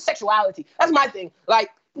 Like this is sexuality. That's my thing. Like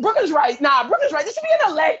Brooklyn's right. Brooklyn's right. This should be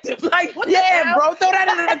an elective. Like what the hell? Bro, throw that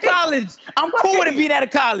into college. I'm cool with it being out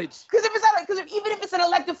of college. Because even if it's an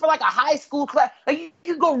elective for like a high school class, like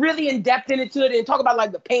you go really in depth into it and talk about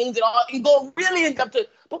like the pains and all. You go really in depth to it.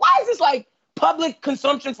 But why is this like public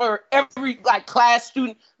consumption for every like class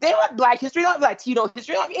student? They don't have Black history, they don't have Latino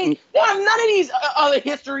history, they don't have none of these other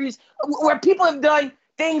histories where people have done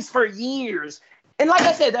things for years. And like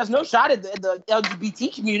I said, there's no shot at the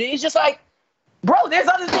LGBT community. It's just like, bro, there's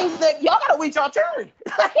other things that y'all gotta wait y'all turn.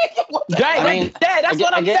 That's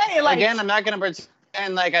what I'm saying. Like, again, I'm not gonna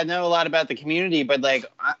pretend like I know a lot about the community, but like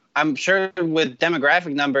I'm sure with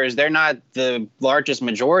demographic numbers, they're not the largest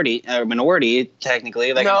minority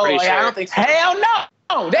technically. Like, I'm pretty sure. I don't think so. Hell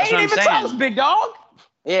no, they ain't even close, big dog.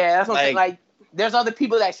 Yeah, that's what I'm saying. Like, there's other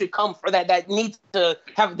people that should come for that need to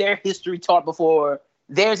have their history taught before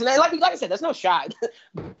theirs. And like I said, there's no shot.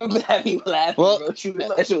 I'm glad people laughing. Well, bro.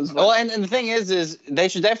 That shit was fun. Well, and the thing is they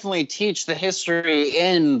should definitely teach the history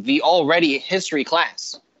in the already history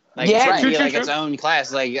class. Like, yeah, it should be like its own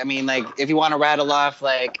class. Like, I mean, like if you want to rattle off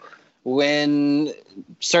like when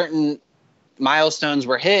certain milestones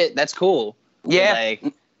were hit, that's cool. Yeah.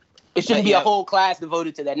 Like, It shouldn't be a whole class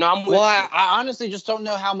devoted to that. No, I'm with Well, you. I honestly just don't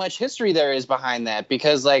know how much history there is behind that,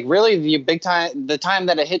 because like really the time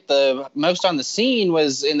that it hit the most on the scene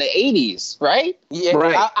was in the 80s, right? Yeah,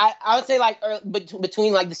 Right. I would say like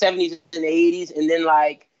between like the 70s and the 80s,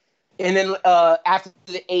 and then after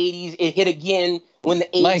the 80s, it hit again when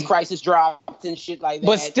the AIDS crisis dropped and shit like that.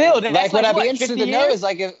 But still, that's Like what I'd be 50 interested to know years? is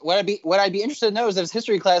like what I'd be interested to know is if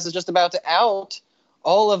history class is just about to out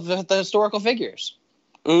all of the historical figures.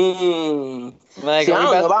 Like, See,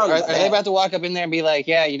 are about they about to walk up in there and be like,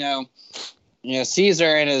 yeah, you know,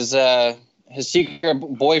 Caesar and his secret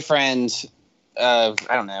boyfriend, I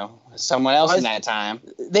don't know, someone else in that time.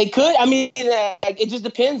 They could. I mean, like, it just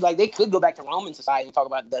depends. Like, they could go back to Roman society and talk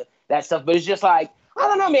about that stuff. But it's just like, I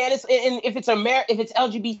don't know, man. If it's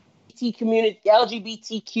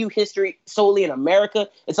LGBTQ history solely in America,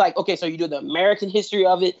 it's like, okay, so you do the American history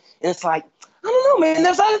of it, and it's like, I don't know, man.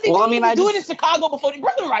 There's other things. Well, I mean, I do it in Chicago before the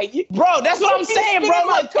brother, right? Bro, that's what I'm saying, bro.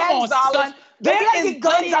 Like, come on, son. There is plenty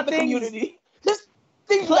plenty of of things, community. There's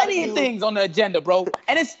things plenty of things on the agenda, bro.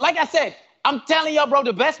 And it's like I said, I'm telling y'all, bro,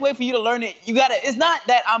 the best way for you to learn it, it's not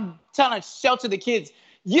that I'm trying to shelter the kids.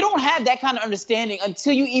 You don't have that kind of understanding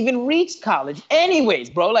until you even reach college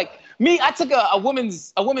anyways, bro. Like me, I took a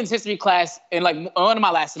women's history class in like one of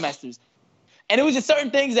my last semesters. And it was just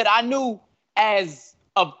certain things that I knew as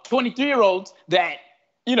a 23-year-old that,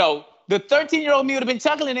 the 13-year-old me would have been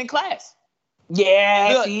chuckling in class.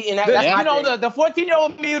 Yeah, the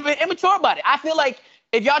 14-year-old me would have been immature about it. I feel like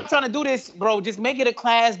if y'all trying to do this, bro, just make it a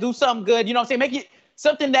class, do something good. You know what I'm saying? Make it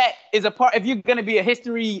something that is a part, if it's going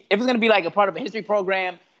to be like a part of a history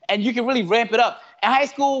program, and you can really ramp it up. In high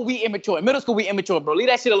school, we immature. In middle school, we immature, bro. Leave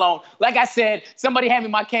that shit alone. Like I said, somebody hand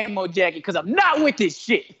me my camo jacket because I'm not with this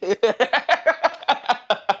shit.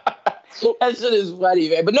 That shit is funny,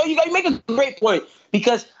 man. But no, you make a great point,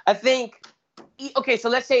 because I think, okay, so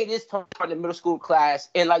let's say it is part of the middle school class,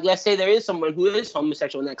 and like let's say there is someone who is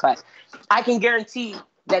homosexual in that class. I can guarantee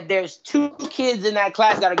that there's 2 kids in that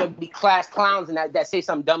class that are going to be class clowns and that say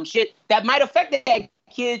some dumb shit that might affect that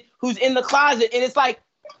kid who's in the closet. And it's like,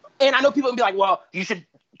 and I know people will be like, well, you should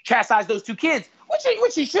chastise those 2 kids,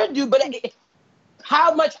 which you should do, but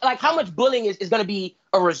how much bullying is going to be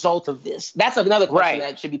a result of this? That's another question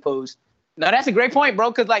that should be posed. No, that's a great point, bro.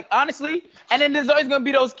 Because, like, honestly, and then there's always going to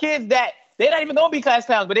be those kids that they're not even going to be class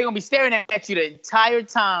clowns, but they're going to be staring at you the entire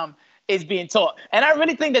time it's being taught. And I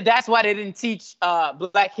really think that that's why they didn't teach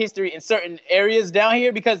Black history in certain areas down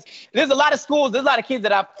here, because there's a lot of schools, there's a lot of kids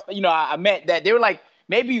that I met that they were like,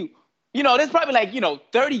 maybe, there's probably like,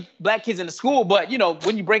 30 Black kids in the school, but,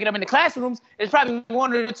 when you break it up into classrooms, there's probably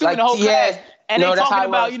 1 or 2 in the whole class. And they're talking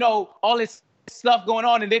about, all this stuff going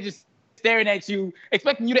on, and they're just staring at you,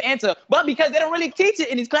 expecting you to answer. But because they don't really teach it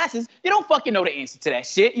in these classes, you don't fucking know the answer to that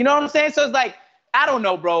shit. You know what I'm saying? So it's like, I don't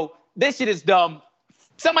know, bro. This shit is dumb.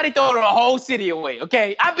 Somebody throw the whole city away,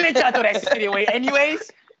 okay? I've been trying to throw that city away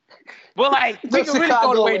anyways. But, like, we can really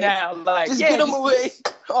throw it away now. Like, just get them away.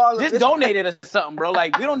 Just donate it or something, bro.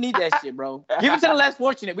 Like, we don't need that shit, bro. Give it to the less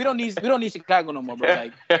fortunate. We don't need Chicago no more, bro.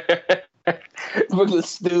 Like, Brooklyn's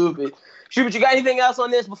stupid. Schubert, you got anything else on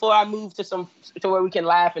this before I move to where we can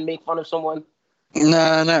laugh and make fun of someone?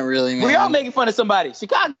 No, not really, man. We all making fun of somebody.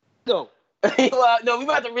 Chicago. Well, no, we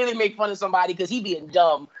about to really make fun of somebody because he being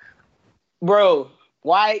dumb. Bro,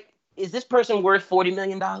 why is this person worth $40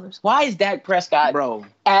 million? Why is Dak Prescott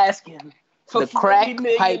asking for the crack $40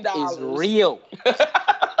 million? pipe is real.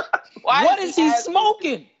 What is he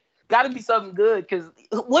smoking? Got to be something good, because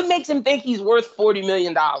what makes him think he's worth $40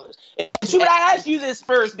 million? Should I ask you this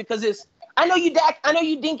first, because I know you, Dak. I know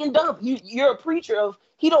you dink and dump. You're a preacher of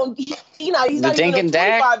he's not the dink and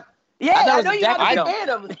Dak. Yeah, I know you're not a fan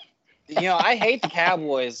of it. I hate the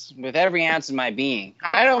Cowboys with every ounce of my being.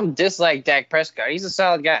 I don't dislike Dak Prescott. He's a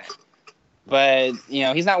solid guy. But,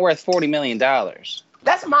 he's not worth $40 million.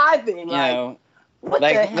 That's my thing. What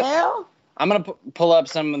the hell? I'm going to pull up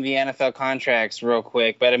some of the NFL contracts real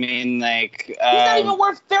quick. But, I mean, like... he's not even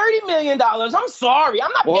worth $30 million. I'm sorry.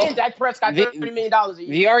 I'm not paying Dak Prescott $30 million a year.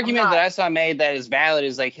 The argument that I saw made that is valid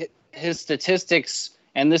is, like, his statistics,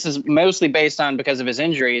 and this is mostly based on because of his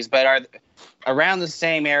injuries, but are around the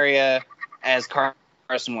same area as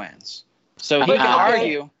Carson Wentz. So he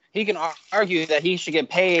can argue that he should get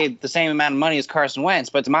paid the same amount of money as Carson Wentz,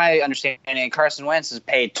 but to my understanding, Carson Wentz is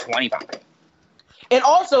paid $25. And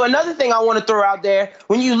also another thing I want to throw out there: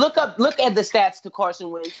 when you look at the stats to Carson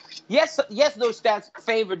Wentz, yes, those stats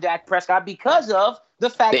favor Dak Prescott because of the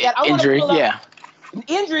fact that I want to pull up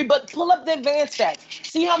injury, but pull up the advanced stats.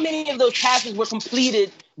 See how many of those passes were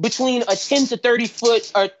completed between a 10 to 30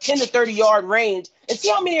 foot or 10 to 30 yard range and see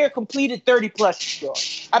how many are completed 30 plus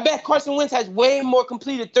yards. I bet Carson Wentz has way more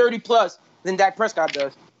completed 30 plus than Dak Prescott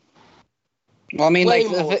does. Well, I mean, Way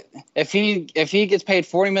like more. if he gets paid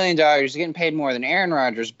 $40 million, he's getting paid more than Aaron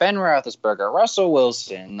Rodgers, Ben Roethlisberger, Russell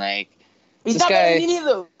Wilson. Like He's this not better guy, than any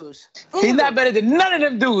of those. He's not better than none of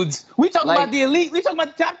them dudes. We talk Like- about the elite. We talk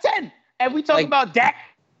about the top 10. And we talk Like- about Dak.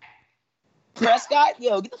 Prescott,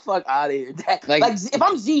 yo, get the fuck out of here. Like- Like if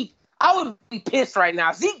I'm Zeke, I would be pissed right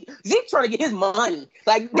now. Zeke trying to get his money.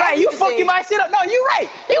 Like, Right, you fucking my shit up. No, you're right.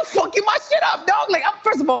 You fucking my shit up, dog. Like,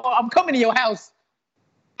 first of all, I'm coming to your house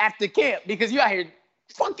after camp because you out here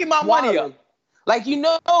fucking my money up. Like,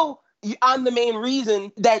 I'm the main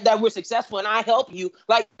reason that we're successful and I help you.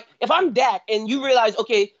 Like, if I'm Dak and you realize,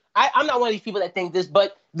 okay, I'm not one of these people that think this,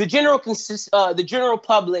 but the general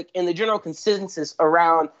public and the general consensus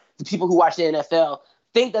around the people who watch the NFL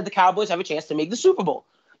think that the Cowboys have a chance to make the Super Bowl.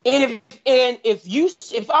 And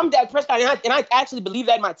if I'm Dak Prescott and I actually believe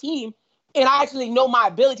that in my team and I actually know my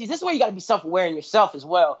abilities, this is where you got to be self-aware in yourself as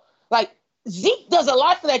well. Like, Zeke does a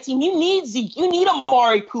lot for that team. You need Zeke. You need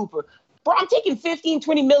Amari Cooper. Bro, I'm taking 15,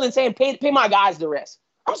 20 million saying pay my guys the rest.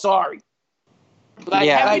 I'm sorry. Like,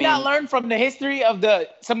 Yeah, have I we not mean- learned from the history of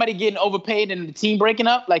somebody getting overpaid and the team breaking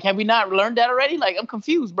up? Like, have we not learned that already? Like, I'm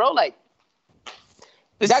confused, bro. Like,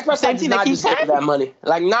 Dak Prescott does not deserve happening. that money.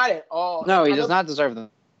 Like, not at all. no, he I does know- not deserve the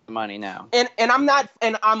money now. And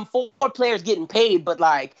I'm for players getting paid, but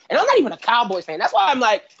like, and I'm not even a Cowboys fan. That's why I'm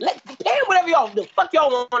like, pay him whatever the fuck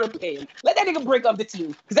y'all want to pay him. Let that nigga break up the team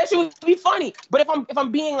because that shit would be funny. But if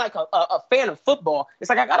I'm being like a fan of football, it's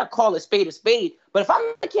like I gotta call a spade a spade. But if I'm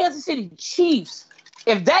the Kansas City Chiefs,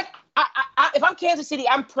 if I'm Kansas City,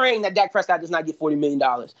 I'm praying that Dak Prescott does not get $40 million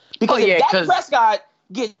because Oh, yeah, if Dak 'cause Prescott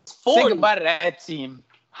gets 40, Think about it, that team.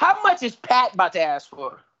 how much is Pat about to ask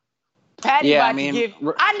for? Patty Yeah, about I mean, to give.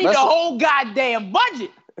 Ru- I need Russell- the whole goddamn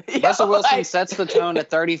budget. Russell Yo, Wilson like- sets the tone at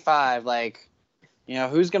 35. Like,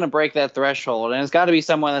 who's going to break that threshold? And it's got to be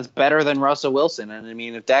someone that's better than Russell Wilson. And I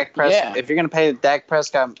mean, if Yeah. if you're going to pay Dak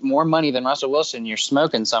Prescott more money than Russell Wilson, you're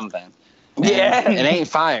smoking something. And Yeah. it ain't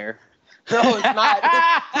fire. No, it's not.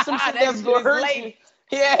 It's some shit That that's shit gonna is hurt late.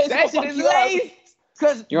 you. Yeah, it's That gonna shit is fuck you up. late.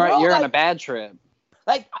 Because You're bro, on like, a bad trip.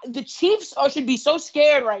 like the Chiefs should be so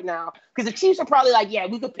scared right now because the Chiefs are probably like, yeah,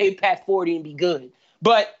 we could pay Pat 40 and be good.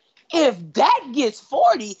 But if Dak gets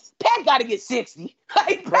 40, Pat got to get 60.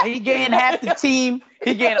 Like, Bro, he getting half the team.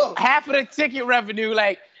 He getting half of the ticket revenue.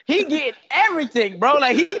 Like, he getting everything, bro.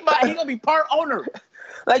 Like, he gonna be part owner.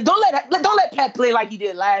 like don't let Pat play like he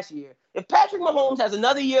did last year. If Patrick Mahomes has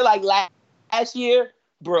another year like last year,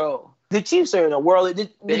 bro, the Chiefs are in a world.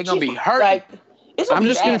 They're gonna be Chiefs- hurt. Like, it's gonna I'm be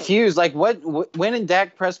just bad. confused. Like, when in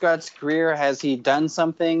Dak Prescott's career has he done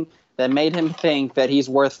something that made him think that he's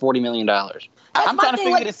worth $40 million? That's I'm my trying to thing,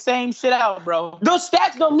 figure like, the same shit out, bro. those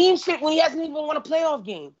stats don't mean shit when he hasn't even won a playoff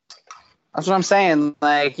game. That's what I'm saying.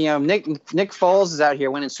 Like, Nick Foles is out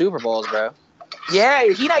here winning Super Bowls, bro. Yeah,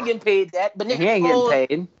 he not getting paid that, but Nick He ain't Foles,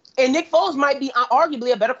 getting paid. and Nick Foles might be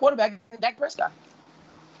arguably a better quarterback than Dak Prescott.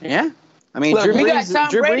 Yeah. I mean, Look, Drew We got Brees, Tom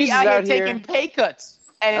Drew Brees Brady is out here out here. taking pay cuts.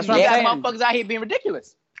 And That's you what I'm got saying. motherfuckers out here being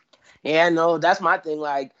ridiculous. Yeah, no, that's my thing.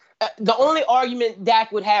 Like, the only argument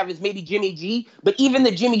Dak would have is maybe Jimmy G, but even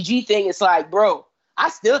the Jimmy G thing, it's like, bro, I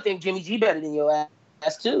still think Jimmy G better than your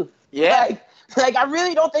ass too. Yeah. Like I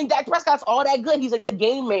really don't think Dak Prescott's all that good. He's a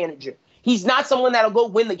game manager. He's not someone that'll go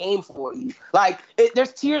win the game for you. Like,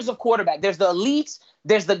 there's tiers of quarterback. There's the elites,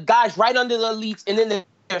 there's the guys right under the elites, and then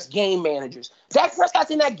there's game managers. Dak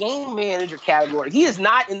Prescott's in that game manager category. He is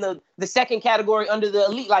not in the second category under the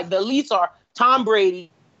elite. Like, the elites are Tom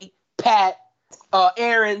Brady, Pat,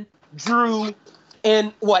 Aaron, Drew,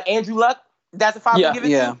 and Andrew Luck? That's the five we give it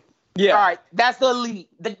to? Yeah. All right, that's the elite.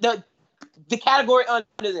 The category under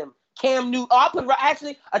them. Cam Newton.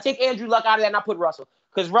 I'll take Andrew Luck out of that and I'll put Russell.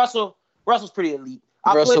 Because Russell's pretty elite.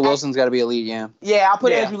 Russell Wilson's got to be elite, yeah. Yeah, I'll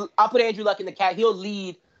put Yeah. Andrew Luck in the cat. He'll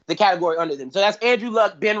lead the category under them. So that's Andrew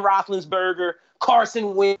Luck, Ben Roethlisberger,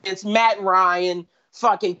 Carson Wentz, Matt Ryan,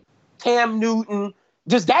 fucking Cam Newton.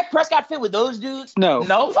 Does Dak Prescott fit with those dudes? No.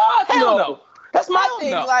 No? Fuck Hell no. no. That's my Hell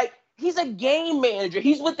thing. no. Like, he's a game manager.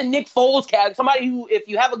 He's with the Nick Foles category. Somebody who, if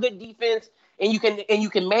you have a good defense and you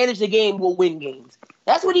can manage the game, will win games.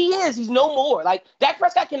 That's what he is. He's no more. Like, Dak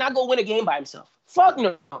Prescott cannot go win a game by himself. Fuck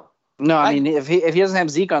no. No, I mean, if he doesn't have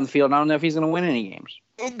Zeke on the field, I don't know if he's going to win any games.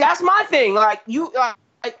 That's my thing. Like,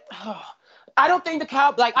 I don't think the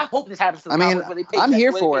Cowboys. Like, I hope this happens to the I mean, Cowboys. Where they pay I'm Dak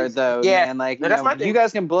here when for they it, pay- though. Yeah, Man. Like, no, that's my thing. you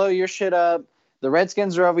guys can blow your shit up. The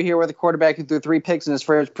Redskins are over here with a quarterback who threw 3 picks in his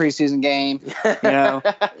first preseason game.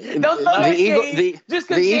 You know, just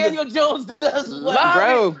because Daniel Jones does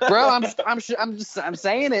well. Bro, I'm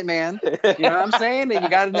saying it, man. You know, I'm saying it. You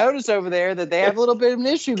got to notice over there that they have a little bit of an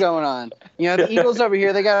issue going on. You know, the Eagles over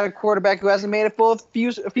here, they got a quarterback who hasn't made a full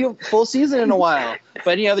season in a while.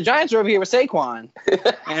 But you know, the Giants are over here with Saquon,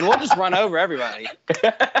 and we'll just run over everybody.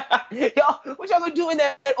 Y'all, what y'all gonna do when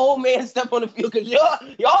that old man step on the field? Because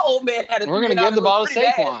y'all old man had a. We're gonna give the ball to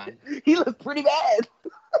Saquon. He looked pretty bad.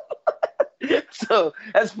 So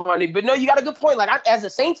that's funny, but no, you got a good point. Like, as a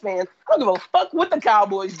Saints fan, I don't give a fuck what the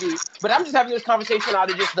Cowboys do, but I'm just having this conversation out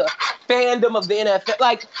of just the fandom of the NFL.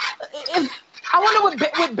 Like, I wonder what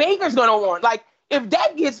Baker's gonna want. Like, if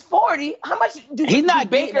Dak gets 40, how much do he's not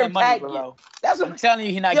Baker getting that money, get? bro? That's what I'm telling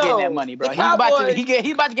you, he's not getting that money, bro. He's about to get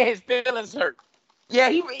his feelings hurt. Yeah,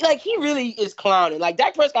 he really is clowning. Like,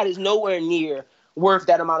 Dak Prescott is nowhere near worth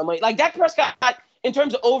that amount of money. Like, Dak Prescott, in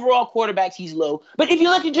terms of overall quarterbacks, he's low. But if you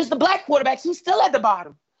look at just the black quarterbacks, he's still at the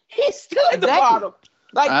bottom. He's still at the bottom.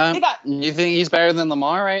 Like, you think he's better than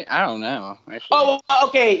Lamar, right? I don't know. Actually. Oh,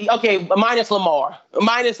 okay. Minus Lamar.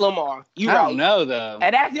 You I don't know though.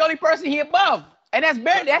 And that's the only person he above. And that's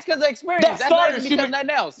because of experience. That's not because nothing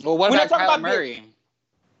else. Well, what about Kyler Murray?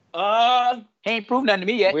 He ain't proved nothing to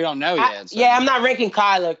me yet. We don't know yet. So. Yeah, I'm not ranking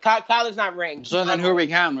Kyler. Kyler's not ranked. So then who are we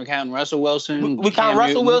counting? We're counting Russell Wilson. We count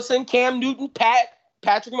Russell Wilson, Cam Newton,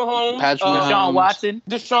 Patrick Mahomes, Deshaun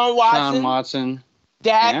Watson,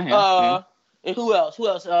 Dak, and who else?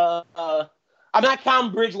 I'm not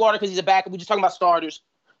counting Bridgewater because he's a backup. We're just talking about starters.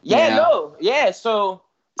 So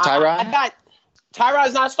Tyrod? I got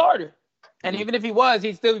Tyrod's not a starter. And even if he was,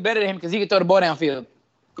 he'd still be better than him because he could throw the ball downfield.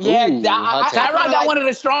 Yeah, Tyrod got one of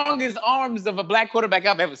the strongest arms of a black quarterback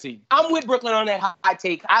I've ever seen. I'm with Brooklyn on that hot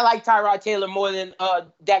take. I like Tyrod Taylor more than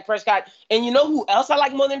Dak Prescott. And you know who else I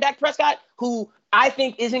like more than Dak Prescott? Who I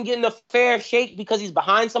think isn't getting a fair shake because he's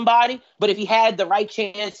behind somebody. But if he had the right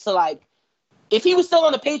chance to, like, if he was still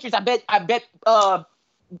on the Patriots, I bet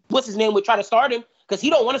what's his name would try to start him because he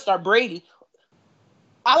don't want to start Brady.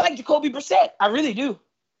 I like Jacoby Brissett. I really do.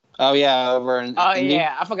 Oh, yeah,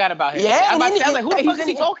 yeah, I forgot about him. Yeah, I was like, who the fuck is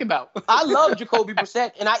he talking about? I love Jacoby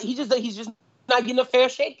Brissett, and he's just not getting a fair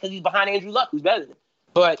shake because he's behind Andrew Luck, who's better than him.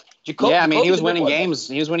 But Jacoby, yeah, I mean, he was winning games.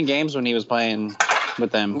 He was winning games when he was playing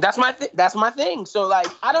with them. That's my thing. So, like,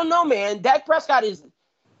 I don't know, man. Dak Prescott he's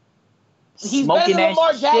better than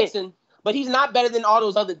Lamar Jackson, but he's not better than all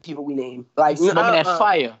those other people we named. Like, smoking that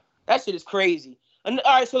fire. That shit is crazy. And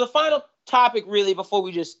all right, so the final topic, really, before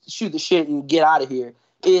we just shoot the shit and get out of here.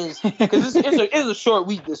 Is because it's a short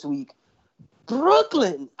week this week.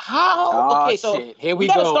 Brooklyn, how? Okay, so shit. Here we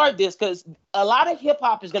gotta start this because a lot of hip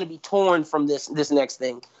hop is gonna be torn from this next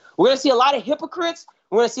thing. We're gonna see a lot of hypocrites.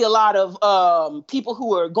 We're gonna see a lot of people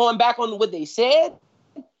who are going back on what they said.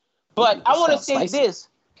 But I want to say this: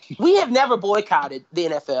 we have never boycotted the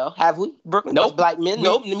NFL, have we? Brooklyn, nope. Black men,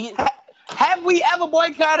 nope. Have we ever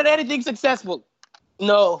boycotted anything successful?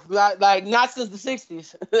 No, like not since the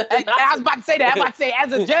 60s. I was about to say that.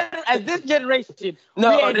 As this generation, we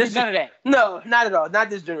ain't did none of that. No, not at all. Not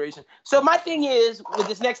this generation. So my thing is, with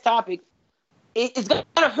this next topic, it's going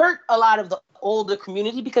to hurt a lot of the older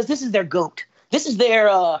community because this is their GOAT. This is their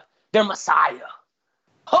messiah.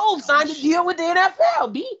 Hov signed a deal with the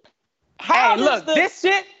NFL, B. This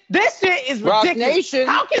shit is ridiculous. Nation.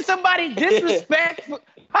 How can somebody disrespectfully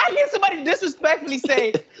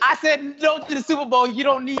say, I said no to the Super Bowl, I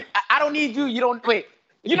don't need you, you don't, wait.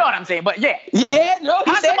 You know what I'm saying, but yeah. Yeah, no.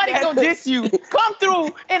 How somebody gonna diss you, come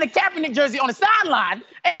through in a Kaepernick jersey on the sideline,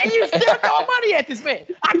 and you still throw money at this man?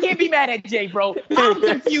 I can't be mad at Jay, bro. I'm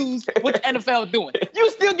confused what the NFL doing. You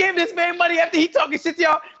still gave this man money after he talking shit to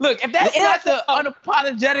y'all? Look, if that's not the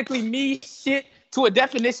unapologetically me shit to a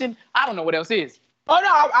definition, I don't know what else is. Oh, no,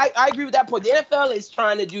 I agree with that point. The NFL is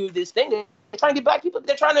trying to do this thing. They're trying to get black people.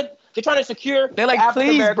 They're trying to secure. They're like,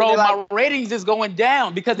 please, bro, my ratings is going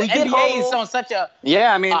down because the NBA is on such a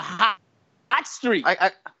hot streak.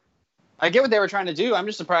 I get what they were trying to do. I'm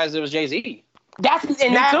just surprised it was Jay-Z. That's what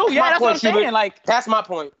I'm saying. Like, that's my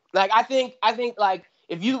point. Like, I think like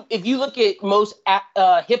if you look at most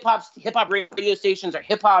hip hop radio stations or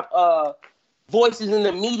hip hop voices in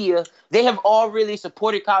the media, they have all really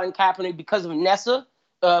supported Colin Kaepernick because of Nessa,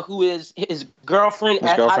 who is his girlfriend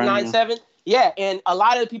at Hot 97. Yeah, and a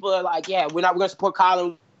lot of people are like, yeah, we're going to support Colin.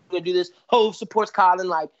 We're going to do this. Hov supports Colin.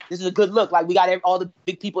 Like, this is a good look. Like, we got all the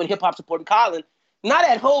big people in hip-hop supporting Colin. Not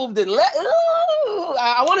at Hov.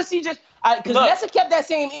 I want to see just... Because Nessa kept that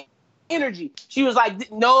same energy. She was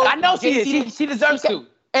like, no. I know she is. She deserves to.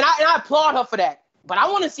 And I applaud her for that. But I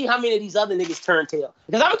want to see how many of these other niggas turn tail.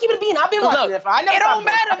 Because I'm gonna keep it being. I've been watching it. It don't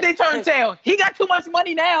matter if they turn tail. He got too much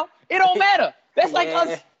money now. It don't matter. That's like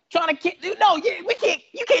us trying to we can't.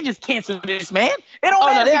 You can't just cancel this man. It don't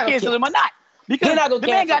matter if you cancel him or not because the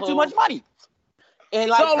man got too much money. And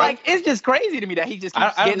it's just crazy to me that he just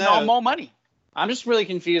keeps getting all more money. I'm just really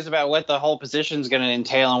confused about what the whole position is going to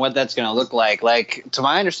entail and what that's going to look like. Like, to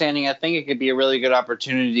my understanding, I think it could be a really good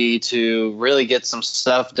opportunity to really get some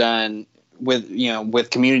stuff done with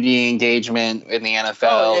community engagement in the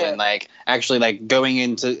NFL and like actually like going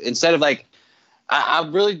into instead of like I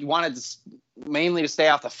really wanted to mainly to stay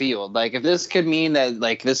off the field. Like, if this could mean that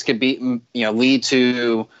like this could be lead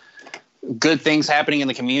to good things happening in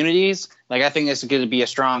the communities, like I think this is going to be a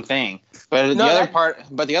strong thing. But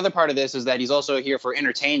the other part of this is that he's also here for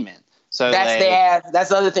entertainment. So that's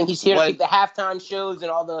the other thing. He's here to keep the halftime shows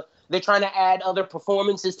and they're trying to add other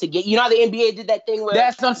performances to get. You know how the NBA did that thing where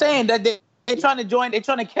that's what I'm saying. That they're trying to join. They're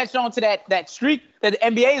trying to catch on to that streak that the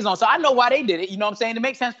NBA is on. So I know why they did it. You know what I'm saying? It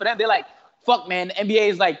makes sense for them. They're like, fuck, man. The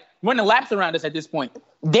NBA is like running laps around us at this point.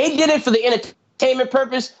 They did it for the entertainment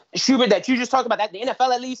purpose, Schubert, that you just talked about. That the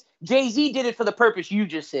NFL, at least, Jay-Z did it for the purpose you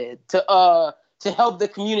just said to help the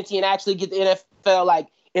community and actually get the NFL like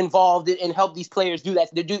involved and help these players do that.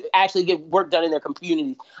 Actually get work done in their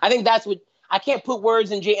communities. I think that's what I can't put words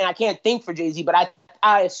in Jay and I can't think for Jay-Z, but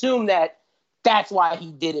I assume that's why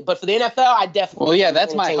he did it. But for the NFL, I definitely. Well, yeah,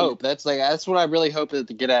 that's my hope. That's what I really hope to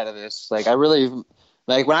get out of this. Like, I really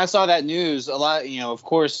like when I saw that news. A lot, of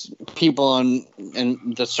course, people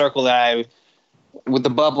in the circle with the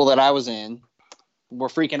bubble that I was in, were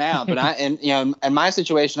freaking out. But in my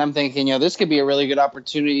situation, I'm thinking, this could be a really good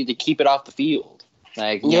opportunity to keep it off the field.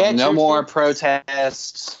 Like, no more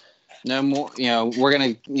protests, no more. We're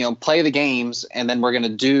gonna play the games, and then we're gonna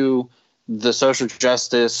do the social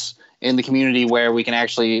justice in the community where we can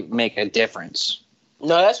actually make a difference.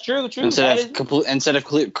 No, that's true. Instead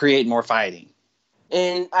of create more fighting.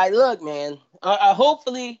 And man.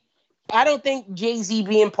 Hopefully, I don't think Jay-Z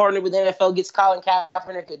being partnered with NFL gets Colin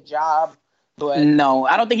Kaepernick a job. But no,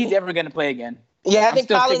 I don't think he's ever going to play again. Yeah, I think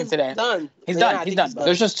Colin's done. He's done. He's done.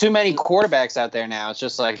 There's just too many quarterbacks out there now. It's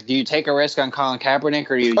just like, do you take a risk on Colin Kaepernick,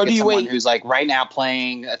 or do you get someone who's like right now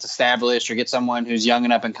playing that's established, or get someone who's young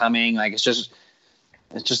and up and coming? Like, it's just.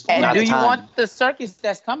 And not do the you time. want the circus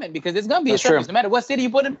that's coming? Because it's gonna be a circus, no matter what city you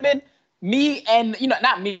put him in. Me and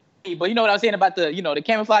not me, but you know what I was saying about the the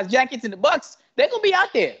camouflage jackets and the Bucks. They're gonna be out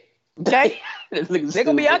there. Okay, they're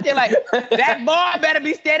gonna be out there like that. Bar better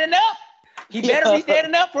be standing up. He better be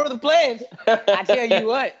standing up for the players. I tell you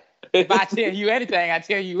what. If I tell you anything, I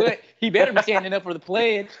tell you what. He better be standing up for the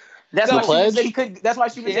players. That's the pledge. That's why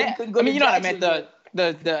she said he couldn't go. I mean, you know what I meant. The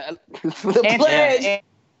pledge.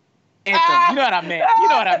 Anthem. You know what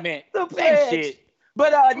I meant. The Same shit.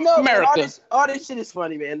 But no, America. man, all this shit is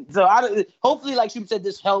funny, man. So hopefully, like you said,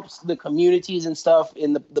 this helps the communities and stuff,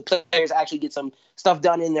 and the players actually get some stuff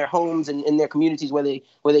done in their homes and in their communities where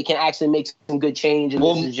they can actually make some good change, and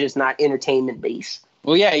this is just not entertainment based.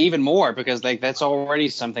 Well, yeah, even more, because like that's already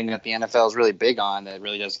something that the NFL is really big on that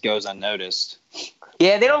really just goes unnoticed.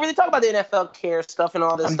 Yeah, they don't really talk about the NFL care stuff and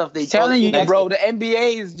all this stuff. They telling you, bro, the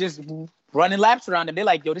NBA is just running laps around them. They're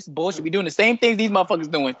like, yo, this is bullshit. We doing the same things these motherfuckers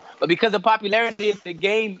doing. But because of popularity, the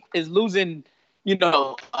game is losing,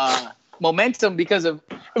 momentum because of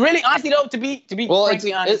really, honestly though, to be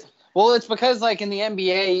frankly honest. It's because like in the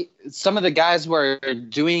NBA, some of the guys who are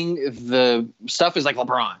doing the stuff is like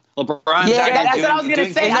LeBron. That's what I was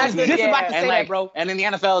gonna say. I was just about to say that, bro. And in the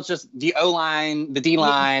NFL, it's just the O-line, the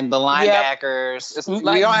D-line, the linebackers. It's, we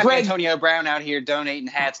don't have Antonio Brown out here donating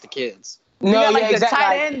hats to kids. No, the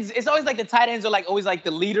tight ends. It's always like the tight ends are like always like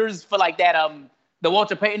the leaders for like that the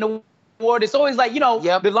Walter Payton Award. It's always like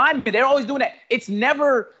the linemen. They're always doing that. It's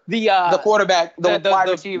never the quarterback, the wide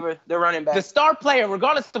receiver, the running back, the star player,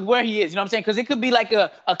 regardless of where he is. You know what I'm saying? Because it could be like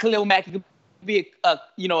a Khalil Mack, it could be a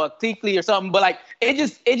Kuechly or something. But like it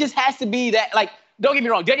just has to be that. Like, don't get me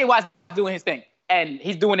wrong, J.J. Watt's doing his thing and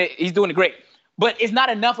he's doing it. He's doing it great. But it's not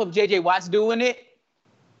enough of J.J. Watt's doing it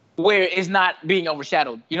where it's not being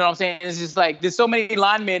overshadowed. You know what I'm saying? It's just like there's so many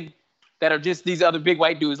linemen that are just these other big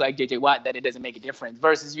white dudes like J.J. Watt that it doesn't make a difference.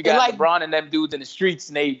 Versus you got like LeBron and them dudes in the streets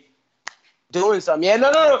and they doing something. Yeah,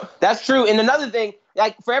 no. That's true. And another thing,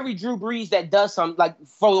 like for every Drew Brees that does something, like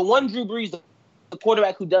for the one Drew Brees, the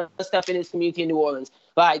quarterback who does stuff in his community in New Orleans,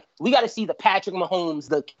 like we got to see the Patrick Mahomes,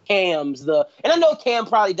 the Cams, and I know Cam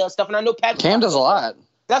probably does stuff, and I know Cam does a lot.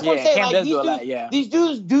 That's what I'm saying. Cam like these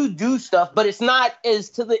dudes do stuff, but it's not as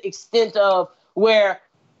to the extent of where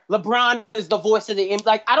LeBron is the voice of the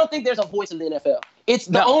like. I don't think there's a voice in the NFL. It's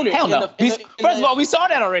the owner. Hell no. First of all, we saw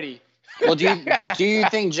that already. Well, do you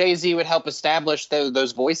think Jay-Z would help establish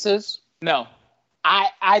those voices? No.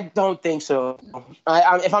 I don't think so.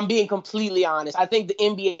 If I'm being completely honest, I think the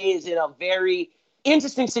NBA is in a very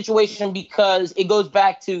interesting situation because it goes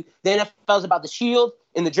back to the NFL is about the shield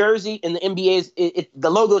and the jersey, and the NBA is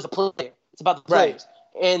the logo is a player. It's about the players.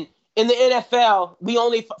 Right. And in the NFL, we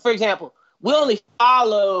only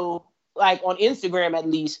follow, like on Instagram at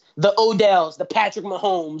least, the Odells, the Patrick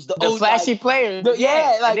Mahomes, the flashy players.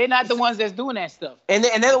 Like, they're not the ones that's doing that stuff. And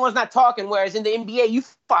they're the ones not talking. Whereas in the NBA, you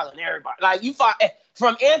following everybody. Like you follow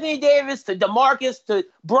from Anthony Davis to DeMarcus to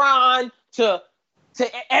Bron to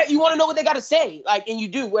you want to know what they got to say, like, and you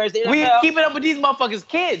do. Whereas the NFL, we keeping up with these motherfuckers'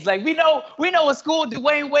 kids. Like we know what school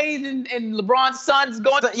Dwayne Wade and LeBron's son's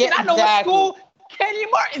going to. Yeah, I know what school Kenny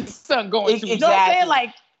Martin's son going to. You know what I'm saying?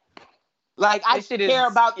 Like I care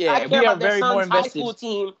about their son's high school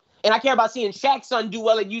team, and I care about seeing Shaq's son do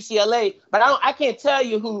well at UCLA. But I can't tell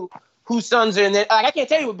you whose sons are in there. Like I can't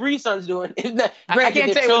tell you what Bree's son's doing. I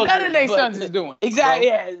can't tell you what none of their sons is doing. Exactly.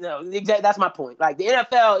 Bro. Yeah. No. Exactly. That's my point. Like the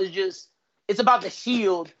NFL is just. It's about the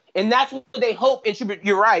shield, and that's what they hope. And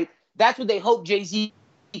you're right. That's what they hope Jay-Z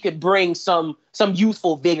could bring some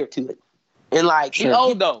youthful vigor to it. And like, he's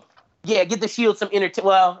old though. Yeah, get the shield some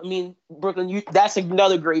Well, I mean, Brooklyn, that's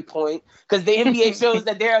another great point because the NBA shows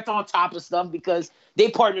that they're on top of stuff because they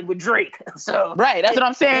partnered with Drake. So right, that's what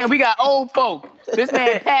I'm saying. We got old folk. This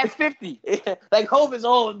man past 50. Like Hope is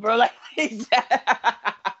old, bro. Like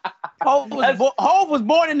Hov was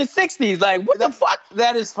born in the 60s. Like, what the fuck?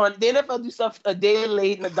 That is fun. The NFL do stuff a day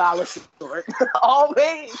late and a dollar short.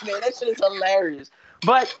 Always, man. That shit is hilarious.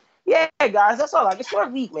 But yeah, guys, that's all. Like a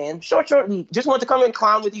short week, man. Short week. Just wanted to come and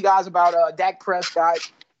clown with you guys about Dak Prescott,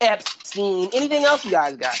 Epstein. Anything else you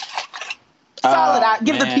guys got? Solid hour.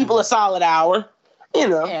 Give the people a solid hour. You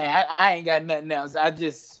know. Yeah, I ain't got nothing else.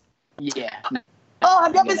 Oh,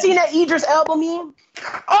 have you ever seen that Idris Elba meme?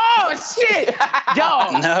 Oh shit,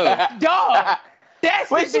 dog. No, dog.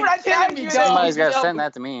 That's what I tell you. Somebody's got to send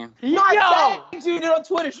that to me. I tagged you on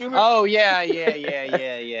Twitter, Schumer. Oh yeah.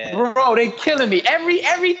 Bro, they killing me. Every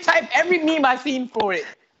meme I seen for it,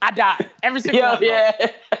 I died. Every single one. Yeah.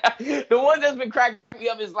 The one that's been cracking me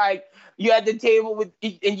up is like you at the table with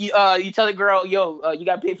and you tell the girl, yo, you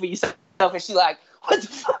gotta pay for yourself, and she like, what the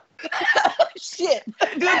fuck? Shit.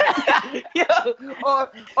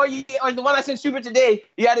 Or the one I sent Schubert today,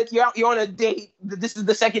 you're on a date. This is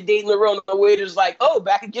the second date in a row, and the waiter's like, oh,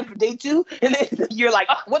 back again for day 2? And then you're like,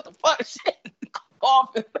 oh, what the fuck? Shit.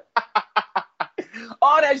 Off.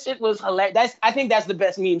 All that shit was hilarious. I think that's the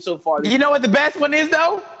best meme so far. You know what the best one is,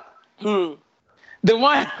 though? The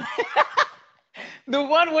one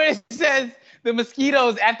where it says the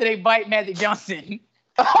mosquitoes after they bite Magic Johnson.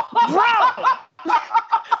 Bro!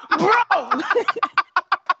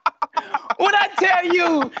 When I tell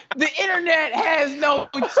you, the internet has no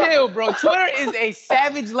chill, bro. Twitter is a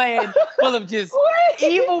savage land full of just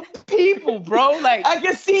evil people, bro. Like I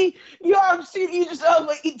can see, I'm seeing you just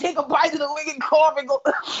like take a bite of the wicked corn and go.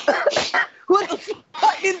 What the fuck?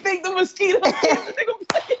 I didn't think the mosquito.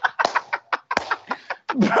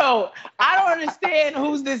 Bro, I don't understand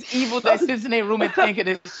who's this evil that sits in their room and think of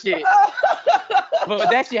this shit.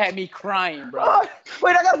 But that shit had me crying, bro.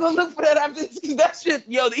 Wait, I gotta go look for that after this. That shit,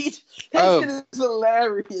 shit is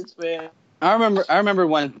hilarious, man. I remember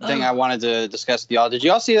one thing I wanted to discuss with y'all. Did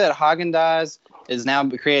y'all see that Haagen-Dazs is now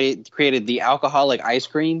created the alcoholic ice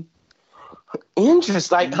cream?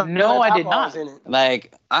 Interesting. Like, no, I did not.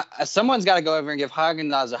 Like, someone's got to go over and give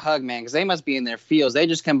Haagen-Dazs a hug, man, because they must be in their feels. They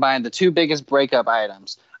just combined the two biggest breakup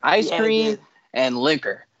items: ice cream and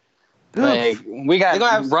liquor. Like, we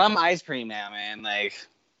got rum ice cream now, man. Like,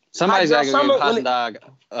 somebody's got to go give Hot Dog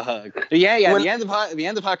a hug. Yeah. The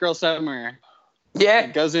end of Hot Girl Summer. Yeah,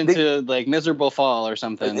 it goes into like miserable fall or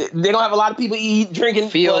something. They're gonna have a lot of people drinking.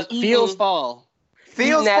 Feels Feels fall.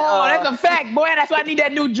 fall. That's a fact, boy. That's why I need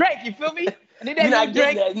that new Drake. You feel me? I need that new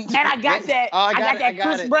Drake, and I got that. I got that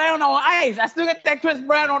Chris Brown on ice. I still got that Chris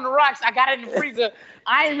Brown on the rocks. I got it in the freezer.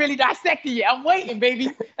 I ain't really dissected yet. I'm waiting, baby.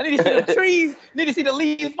 I need to see the trees. Need to see the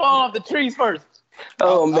leaves fall off the trees first.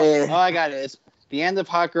 Oh man. Oh, I got it. It's the end of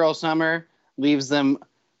Hot Girl Summer leaves them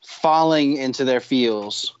falling into their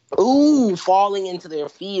feels. Ooh, falling into their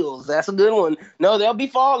feels. That's a good one. No, they'll be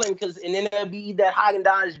falling and then they'll be that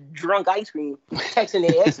Haagen-Dazs drunk ice cream, texting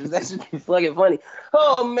their exes. That's just fucking funny.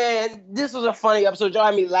 Oh man, this was a funny episode. Y'all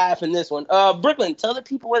had me laughing this one. Brooklyn, tell the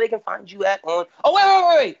people where they can find you at on.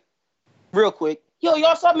 Oh wait. Real quick, Yo,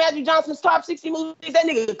 y'all saw Magic Johnson's top 60 movies? That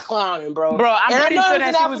nigga clowning, bro. Bro, I'm And I pretty know sure it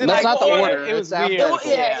that was shit was in That's like not the order. order. It was It's weird.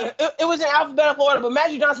 alphabetical. It was in alphabetical order, but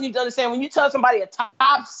Magic Johnson needs to understand when you tell somebody a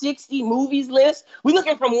top 60 movies list, we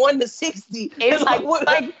looking from 1 to 60. It's like what?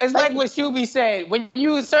 it's like what Shuby said. When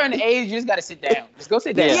you a certain age, you just gotta sit down. Just go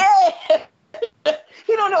sit down. Yeah.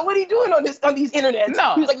 He don't know what he doing on these internets.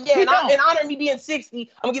 No, He was like, yeah, he in don't. honor of me being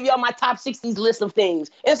 60, I'm gonna give y'all my top 60s list of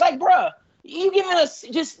things. And it's like, bruh, you giving us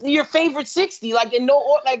just your favorite 60, like in no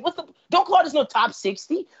order. Like, don't call this no top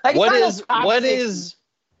 60. Like,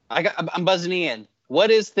 I'm buzzing in. What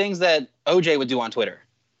is things that OJ would do on Twitter?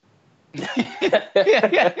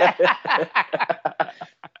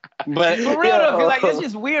 But for real though, cause like it's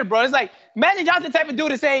just weird, bro. It's like Magic Johnson type of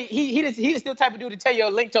dude to say he the still type of dude to tell you a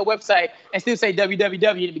link to a website and still say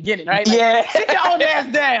www in the beginning, right? Like, Yeah. sit your own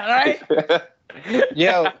ass down, right?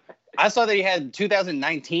 Yo, I saw that he had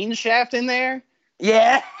 2019 Shaft in there.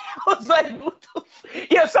 Yeah. I was like,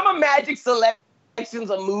 yeah, some of Magic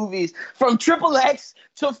selections of movies from Triple X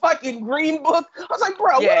to fucking Green Book. I was like,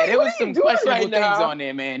 bro, Yeah, there what was are you some doing questionable right things now? on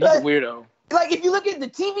there, man. He's a weirdo. Like, if you look at the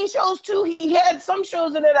TV shows too, he had some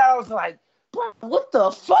shows in it that I was like, bro, what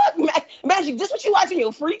the fuck? Magic, this what you watch in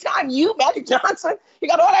your free time? You, Magic Johnson? You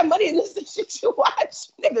got all that money and this is the shit you watch?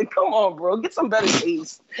 Nigga, come on, bro. Get some better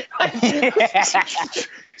taste. Like,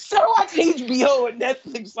 start watching HBO and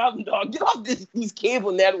Netflix something, dog. Get off these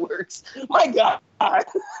cable networks. My God.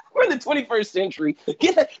 We're in the 21st century.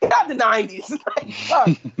 Get out the 90s. Like, fuck.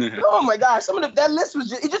 Oh my gosh. That list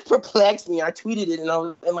was it just perplexed me. I tweeted it and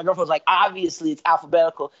my girlfriend was like, obviously it's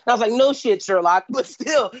alphabetical. And I was like, no shit, Sherlock. But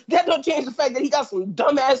still, that don't change the fact that he got some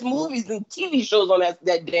dumbass movies and TV shows on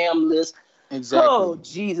that damn list. Exactly. Oh,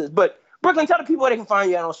 Jesus. But Brooklyn, tell the people where they can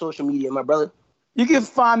find you out on social media, my brother. You can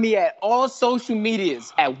find me at all social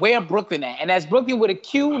medias at Where Brooklyn At. And that's Brooklyn with a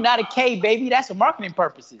Q, not a K, baby. That's for marketing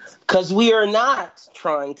purposes. Because we are not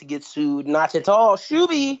trying to get sued. Not at all.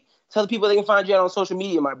 Shuby, tell the people they can find you out on social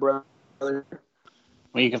media, my brother.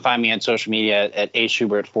 Well, you can find me on social media at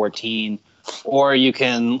aschubert14, or you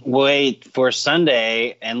can wait for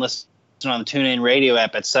Sunday and listen on the TuneIn Radio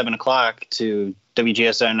app at 7 o'clock to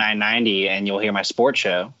WGSO 990, and you'll hear my sports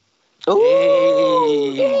show.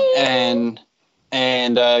 Ooh.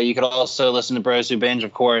 And you could also listen to Bros Who Binge,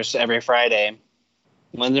 of course, every Friday.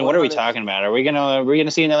 What are we talking about? Are we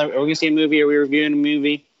gonna see a movie? Are we reviewing a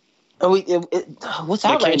movie? What's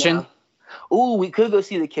out right now? Ooh, we could go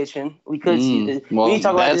see The Kitchen. We could see this. Well, we need to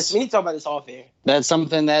talk about this. We need to talk about this off air. That's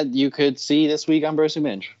something that you could see this week on Bros Who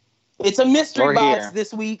Binge. It's a mystery Or box here.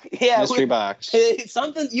 this week. Yeah, Mystery box. It's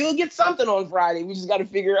something you'll get something on Friday. We just got to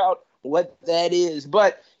figure out what that is.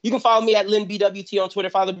 But you can follow me at LynBWT on Twitter.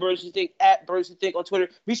 Follow Bros Who Think at Bros Who Think on Twitter.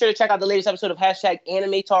 Be sure to check out the latest episode of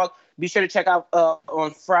 #Anime Talk. Be sure to check out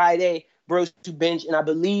on Friday Bros Who Binge, and I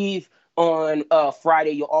believe on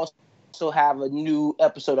Friday you'll also have a new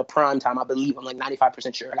episode of Primetime. I believe I'm like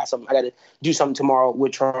 95% sure. I got to do something tomorrow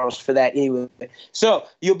with Charles for that anyway. So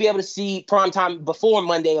you'll be able to see Primetime before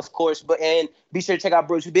Monday, of course. And be sure to check out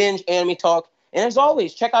Bros Who Binge, Anime Talk, and as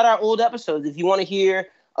always, check out our old episodes if you want to hear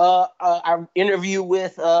our interview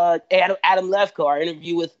with Adam Lefko, our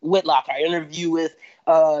interview with Whitlock, our interview with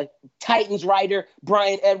Titans writer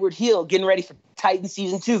Brian Edward Hill, getting ready for Titans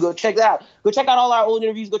season 2. Go check that out. Go check out all our old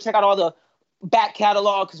interviews. Go check out all the back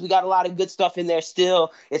catalog because we got a lot of good stuff in there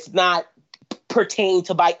still. It's not pertained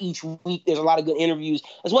to by each week. There's a lot of good interviews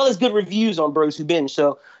as well as good reviews on Bros Who Binge.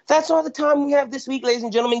 So that's all the time we have this week, ladies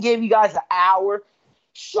and gentlemen. Gave you guys an hour.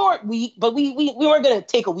 Short week, but we weren't going to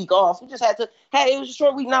take a week off. We just had to, it was a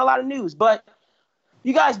short week, not a lot of news. But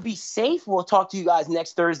you guys be safe. We'll talk to you guys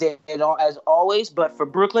next Thursday as always. But for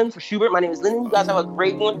Brooklyn, for Schubert, my name is Lyndon. You guys have a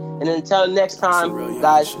great one. And until next time,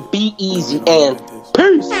 guys, be easy and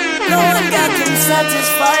peace. No one can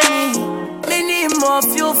satisfy me. Me need more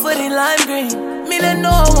fuel for the lime green. Me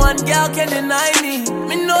no one girl can deny me.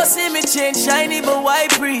 Me no see me change shiny, but why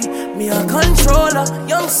pre? Me a controller,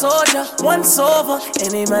 young soldier, once over.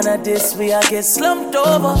 Any man at this way I get slumped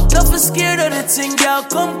over. Don't be scared of the thing, girl,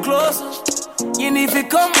 come closer. You need to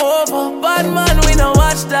come over. Bad man, we no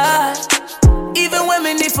watch that. Even when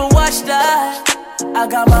me need to watch that, I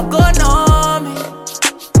got my gun on me.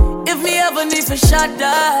 If me ever need to shot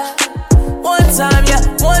that. One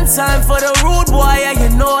time for the rude boy, yeah, you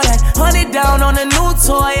know that. Honey down on a new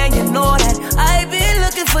toy, and you know that. I been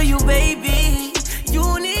looking for you, baby.